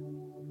heaven,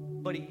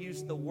 but He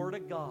used the Word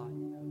of God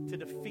to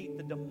defeat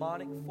the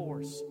demonic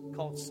force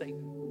called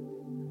Satan.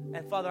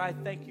 And Father, I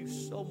thank you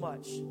so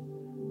much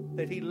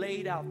that He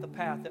laid out the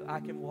path that I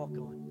can walk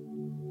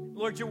on.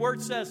 Lord, your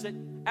word says that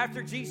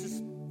after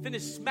Jesus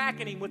finished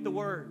smacking him with the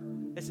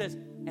word, it says,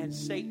 and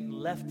Satan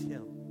left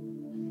him.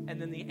 And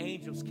then the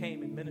angels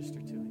came and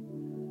ministered to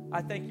him.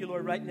 I thank you,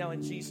 Lord, right now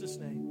in Jesus'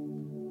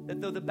 name,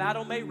 that though the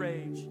battle may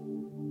rage,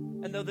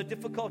 and though the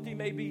difficulty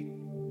may be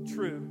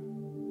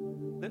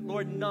true, that,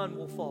 Lord, none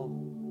will fall.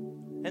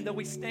 And though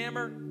we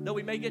stammer, though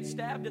we may get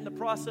stabbed in the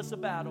process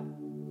of battle,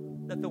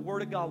 that the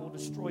Word of God will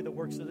destroy the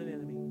works of the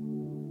enemy.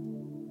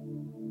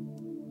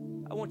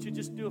 I want you to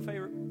just do a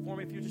favor for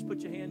me. If you just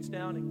put your hands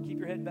down and keep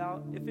your head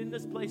bowed. If in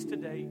this place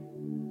today,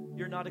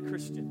 you're not a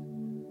Christian.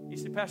 You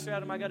say, Pastor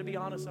Adam, I got to be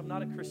honest, I'm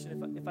not a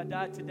Christian. If I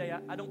died today,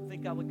 I don't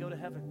think I would go to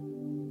heaven.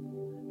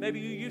 Maybe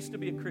you used to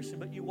be a Christian,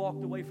 but you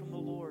walked away from the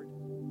Lord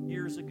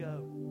years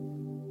ago.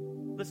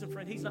 Listen,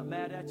 friend, He's not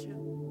mad at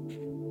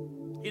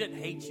you. He didn't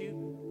hate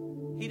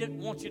you. He didn't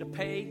want you to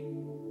pay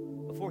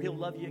before He'll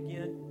love you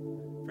again.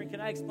 Friend,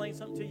 can I explain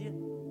something to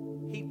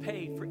you? He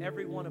paid for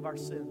every one of our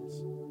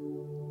sins.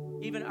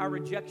 Even our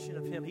rejection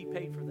of Him, He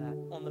paid for that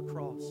on the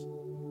cross.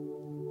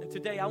 And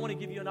today, I want to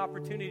give you an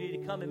opportunity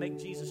to come and make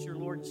Jesus your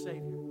Lord and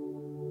Savior.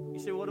 You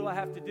say, what do I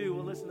have to do?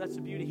 Well, listen, that's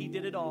the beauty. He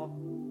did it all.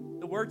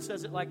 The Word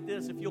says it like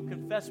this: if you'll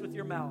confess with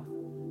your mouth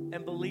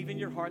and believe in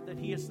your heart that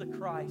He is the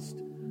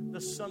Christ,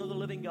 the Son of the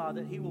living God,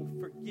 that He will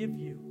forgive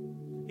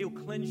you. He'll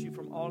cleanse you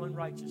from all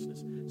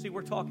unrighteousness. See,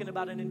 we're talking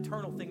about an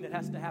internal thing that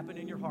has to happen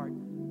in your heart.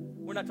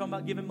 We're not talking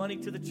about giving money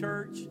to the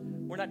church.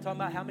 We're not talking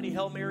about how many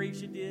Hail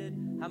Marys you did,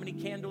 how many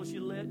candles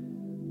you lit.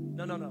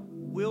 No.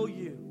 Will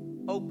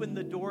you open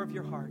the door of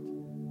your heart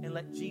and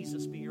let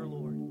Jesus be your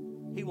Lord?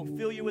 He will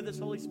fill you with His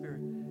Holy Spirit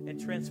and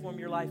transform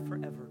your life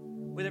forever.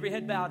 With every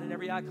head bowed and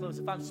every eye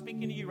closed, if I'm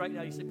speaking to you right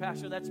now, you say,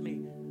 Pastor, that's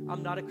me.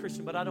 I'm not a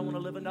Christian, but I don't want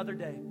to live another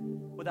day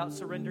without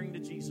surrendering to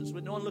Jesus.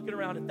 With no one looking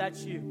around, if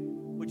that's you,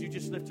 would you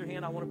just lift your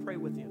hand? I want to pray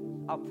with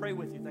you. I'll pray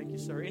with you. Thank you,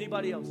 sir.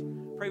 Anybody else?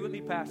 Pray with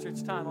me, Pastor.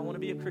 It's time. I want to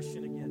be a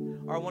Christian again.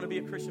 Or I want to be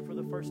a Christian for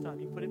the first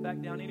time. You put it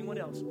back down. Anyone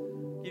else?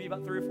 Give you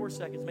about 3 or 4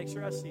 seconds. Make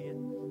sure I see it.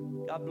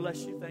 God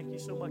bless you. Thank you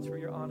so much for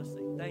your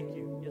honesty. Thank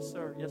you. Yes,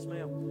 sir. Yes,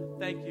 ma'am.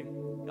 Thank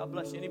you. God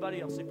bless you.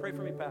 Anybody else? Say, pray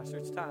for me, Pastor.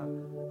 It's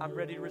time. I'm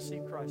ready to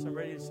receive Christ. I'm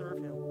ready to serve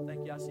Him.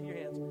 Thank you. I see your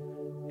hands.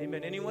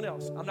 Amen. Anyone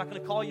else? I'm not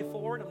going to call you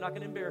forward. I'm not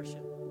going to embarrass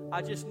you.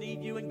 I just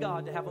need you and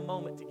God to have a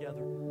moment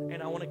together,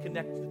 and I want to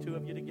connect the two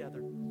of you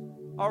together.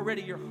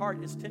 Already your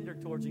heart is tender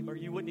towards Him, or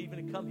you wouldn't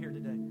even come here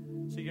today.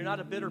 So you're not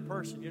a bitter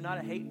person. You're not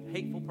a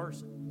hateful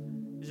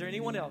person. Is there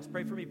anyone else?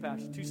 Pray for me,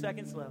 Pastor. 2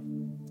 seconds left.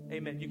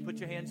 Amen. You can put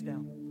your hands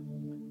down.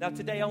 Now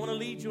today I want to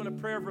lead you in a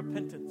prayer of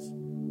repentance.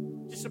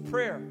 Just a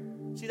prayer.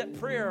 See, that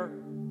prayer,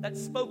 that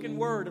spoken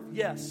word of,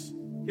 yes,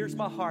 here's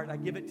my heart, I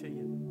give it to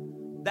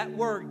you. That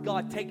word,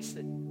 God takes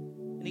it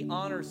and He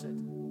honors it.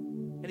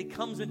 And He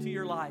comes into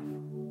your life.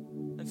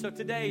 And so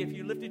today, if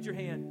you lifted your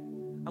hand,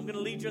 I'm going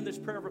to lead you in this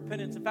prayer of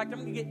repentance. In fact,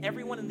 I'm going to get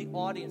everyone in the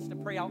audience to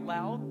pray out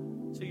loud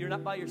so you're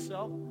not by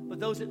yourself. But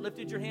those that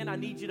lifted your hand, I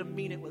need you to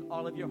mean it with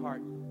all of your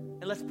heart.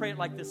 And let's pray it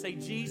like this. Say,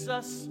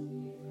 Jesus,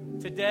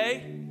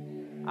 today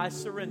I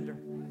surrender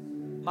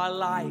my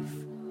life.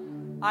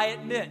 I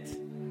admit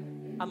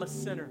I'm a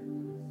sinner.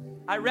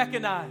 I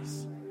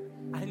recognize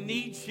I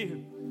need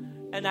you.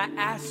 And I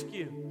ask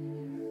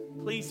you,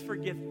 please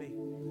forgive me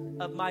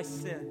of my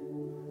sin.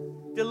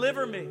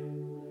 Deliver me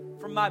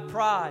from my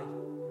pride.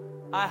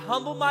 I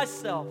humble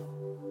myself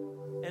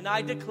and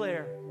I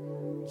declare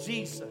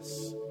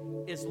Jesus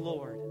is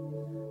Lord.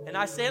 And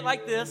I say it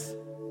like this: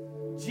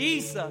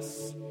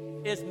 Jesus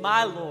is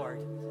my Lord.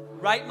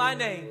 Write my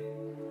name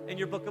in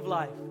your book of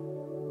life.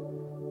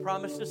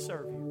 Promise to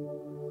serve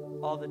you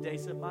all the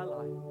days of my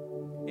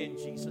life. in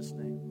Jesus'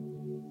 name.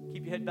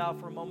 Keep your head bowed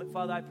for a moment.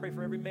 Father, I pray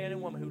for every man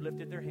and woman who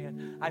lifted their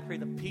hand. I pray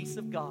the peace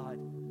of God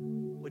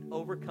would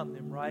overcome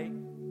them right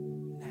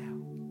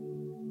now.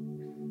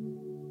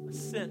 A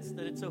sense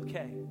that it's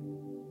okay.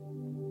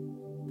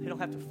 They don't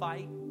have to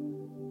fight.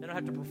 They don't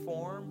have to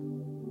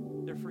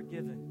perform. They're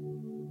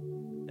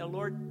forgiven. Now,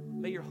 Lord,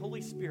 may your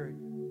Holy Spirit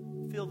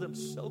fill them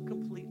so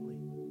completely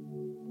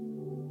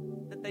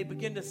that they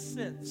begin to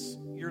sense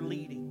your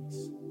leadings.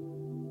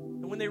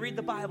 And when they read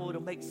the Bible,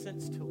 it'll make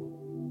sense to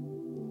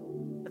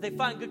them. That they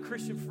find good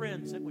Christian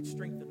friends that would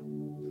strengthen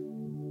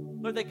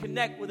them. Lord, they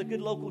connect with a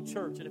good local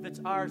church. And if it's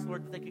ours,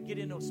 Lord, that they could get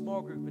into a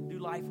small group and do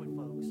life with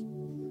folks.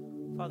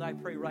 Father, I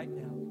pray right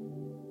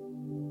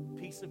now,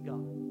 peace of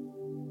God,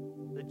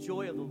 the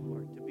joy of the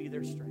Lord to be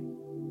their strength.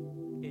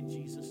 In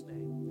Jesus'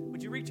 name.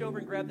 Would you reach over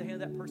and grab the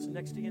hand of that person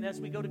next to you? And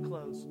as we go to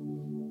close,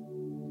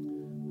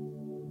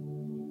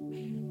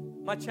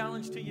 my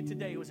challenge to you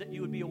today was that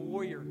you would be a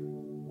warrior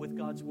with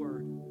God's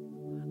word.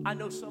 I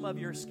know some of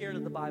you are scared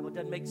of the Bible. It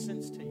doesn't make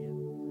sense to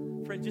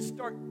you. Friend, just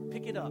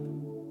pick it up.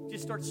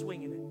 Just start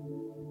swinging it.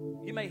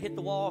 You may hit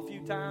the wall a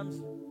few times.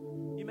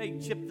 You may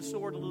chip the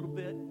sword a little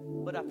bit,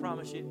 but I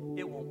promise you,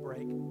 it won't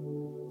break.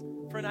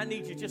 Friend, I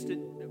need you just to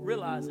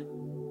realize that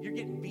you're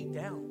getting beat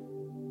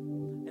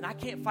down. And I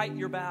can't fight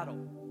your battle.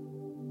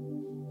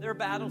 There are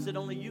battles that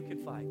only you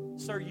can fight.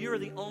 Sir, you're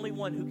the only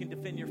one who can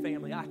defend your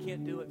family. I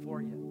can't do it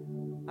for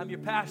you. I'm your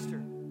pastor,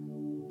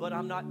 but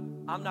I'm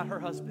not her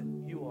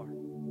husband. You are.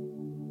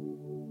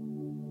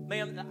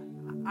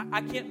 Ma'am,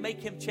 I can't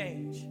make him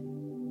change,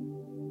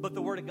 but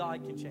the Word of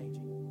God can change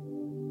him.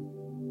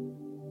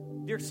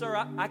 Dear sir,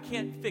 I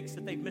can't fix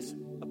that they've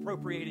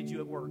misappropriated you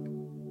at work.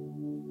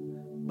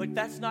 But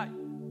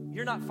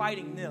you're not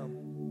fighting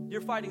them.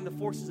 You're fighting the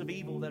forces of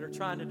evil that are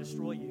trying to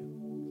destroy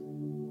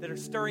you, that are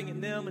stirring in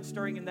them and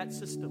stirring in that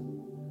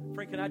system.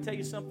 Friend, can I tell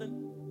you something?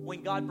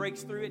 When God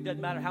breaks through, it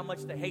doesn't matter how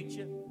much they hate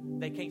you.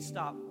 They can't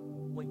stop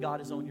when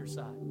God is on your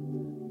side.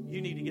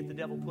 You need to get the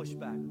devil pushed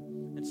back.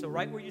 And so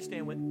right where you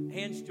stand with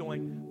hands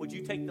joined, would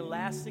you take the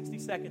last 60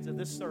 seconds of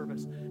this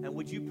service and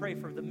would you pray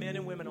for the men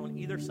and women on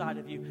either side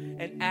of you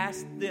and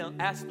ask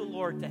the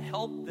Lord to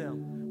help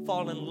them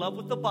fall in love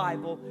with the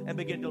Bible and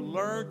begin to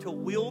learn to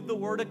wield the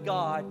Word of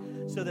God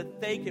so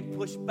that they can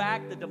push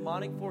back the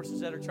demonic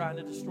forces that are trying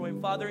to destroy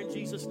him. Father, in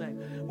Jesus'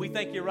 name, we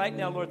thank you right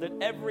now, Lord, that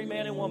every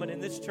man and woman in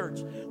this church,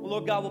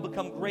 Lord God, will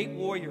become great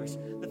warriors,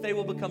 that they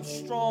will become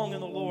strong in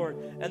the Lord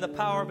and the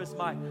power of his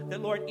might,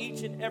 that, Lord,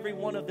 each and every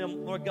one of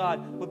them, Lord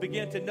God, will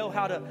begin to know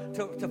how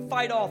to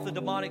fight off the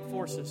demonic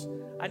forces.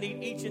 I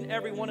need each and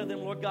every one of them,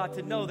 Lord God,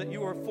 to know that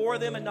you are for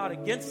them and not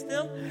against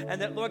them,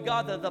 and that, Lord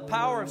God, the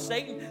power of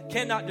Satan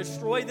cannot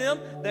destroy them,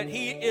 that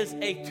he is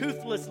a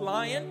toothless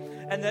lion,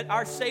 and that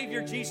our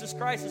Savior Jesus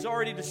Christ has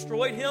already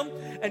destroyed him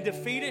and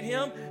defeated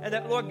him, and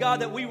that, Lord God,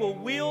 that we will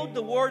wield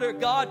the Word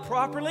of God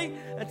properly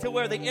until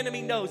where the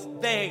enemy knows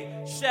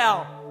they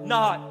shall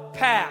not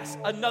pass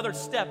another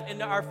step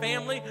into our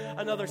family,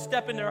 another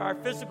step into our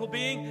physical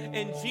being.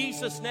 In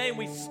Jesus' name,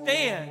 we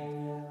stand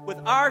with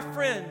our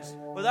friends,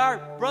 with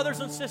our brothers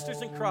and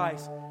sisters in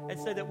Christ, and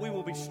say that we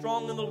will be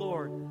strong in the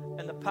Lord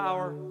and the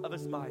power of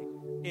his might.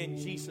 In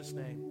Jesus'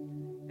 name.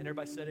 And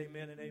everybody said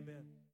amen and amen.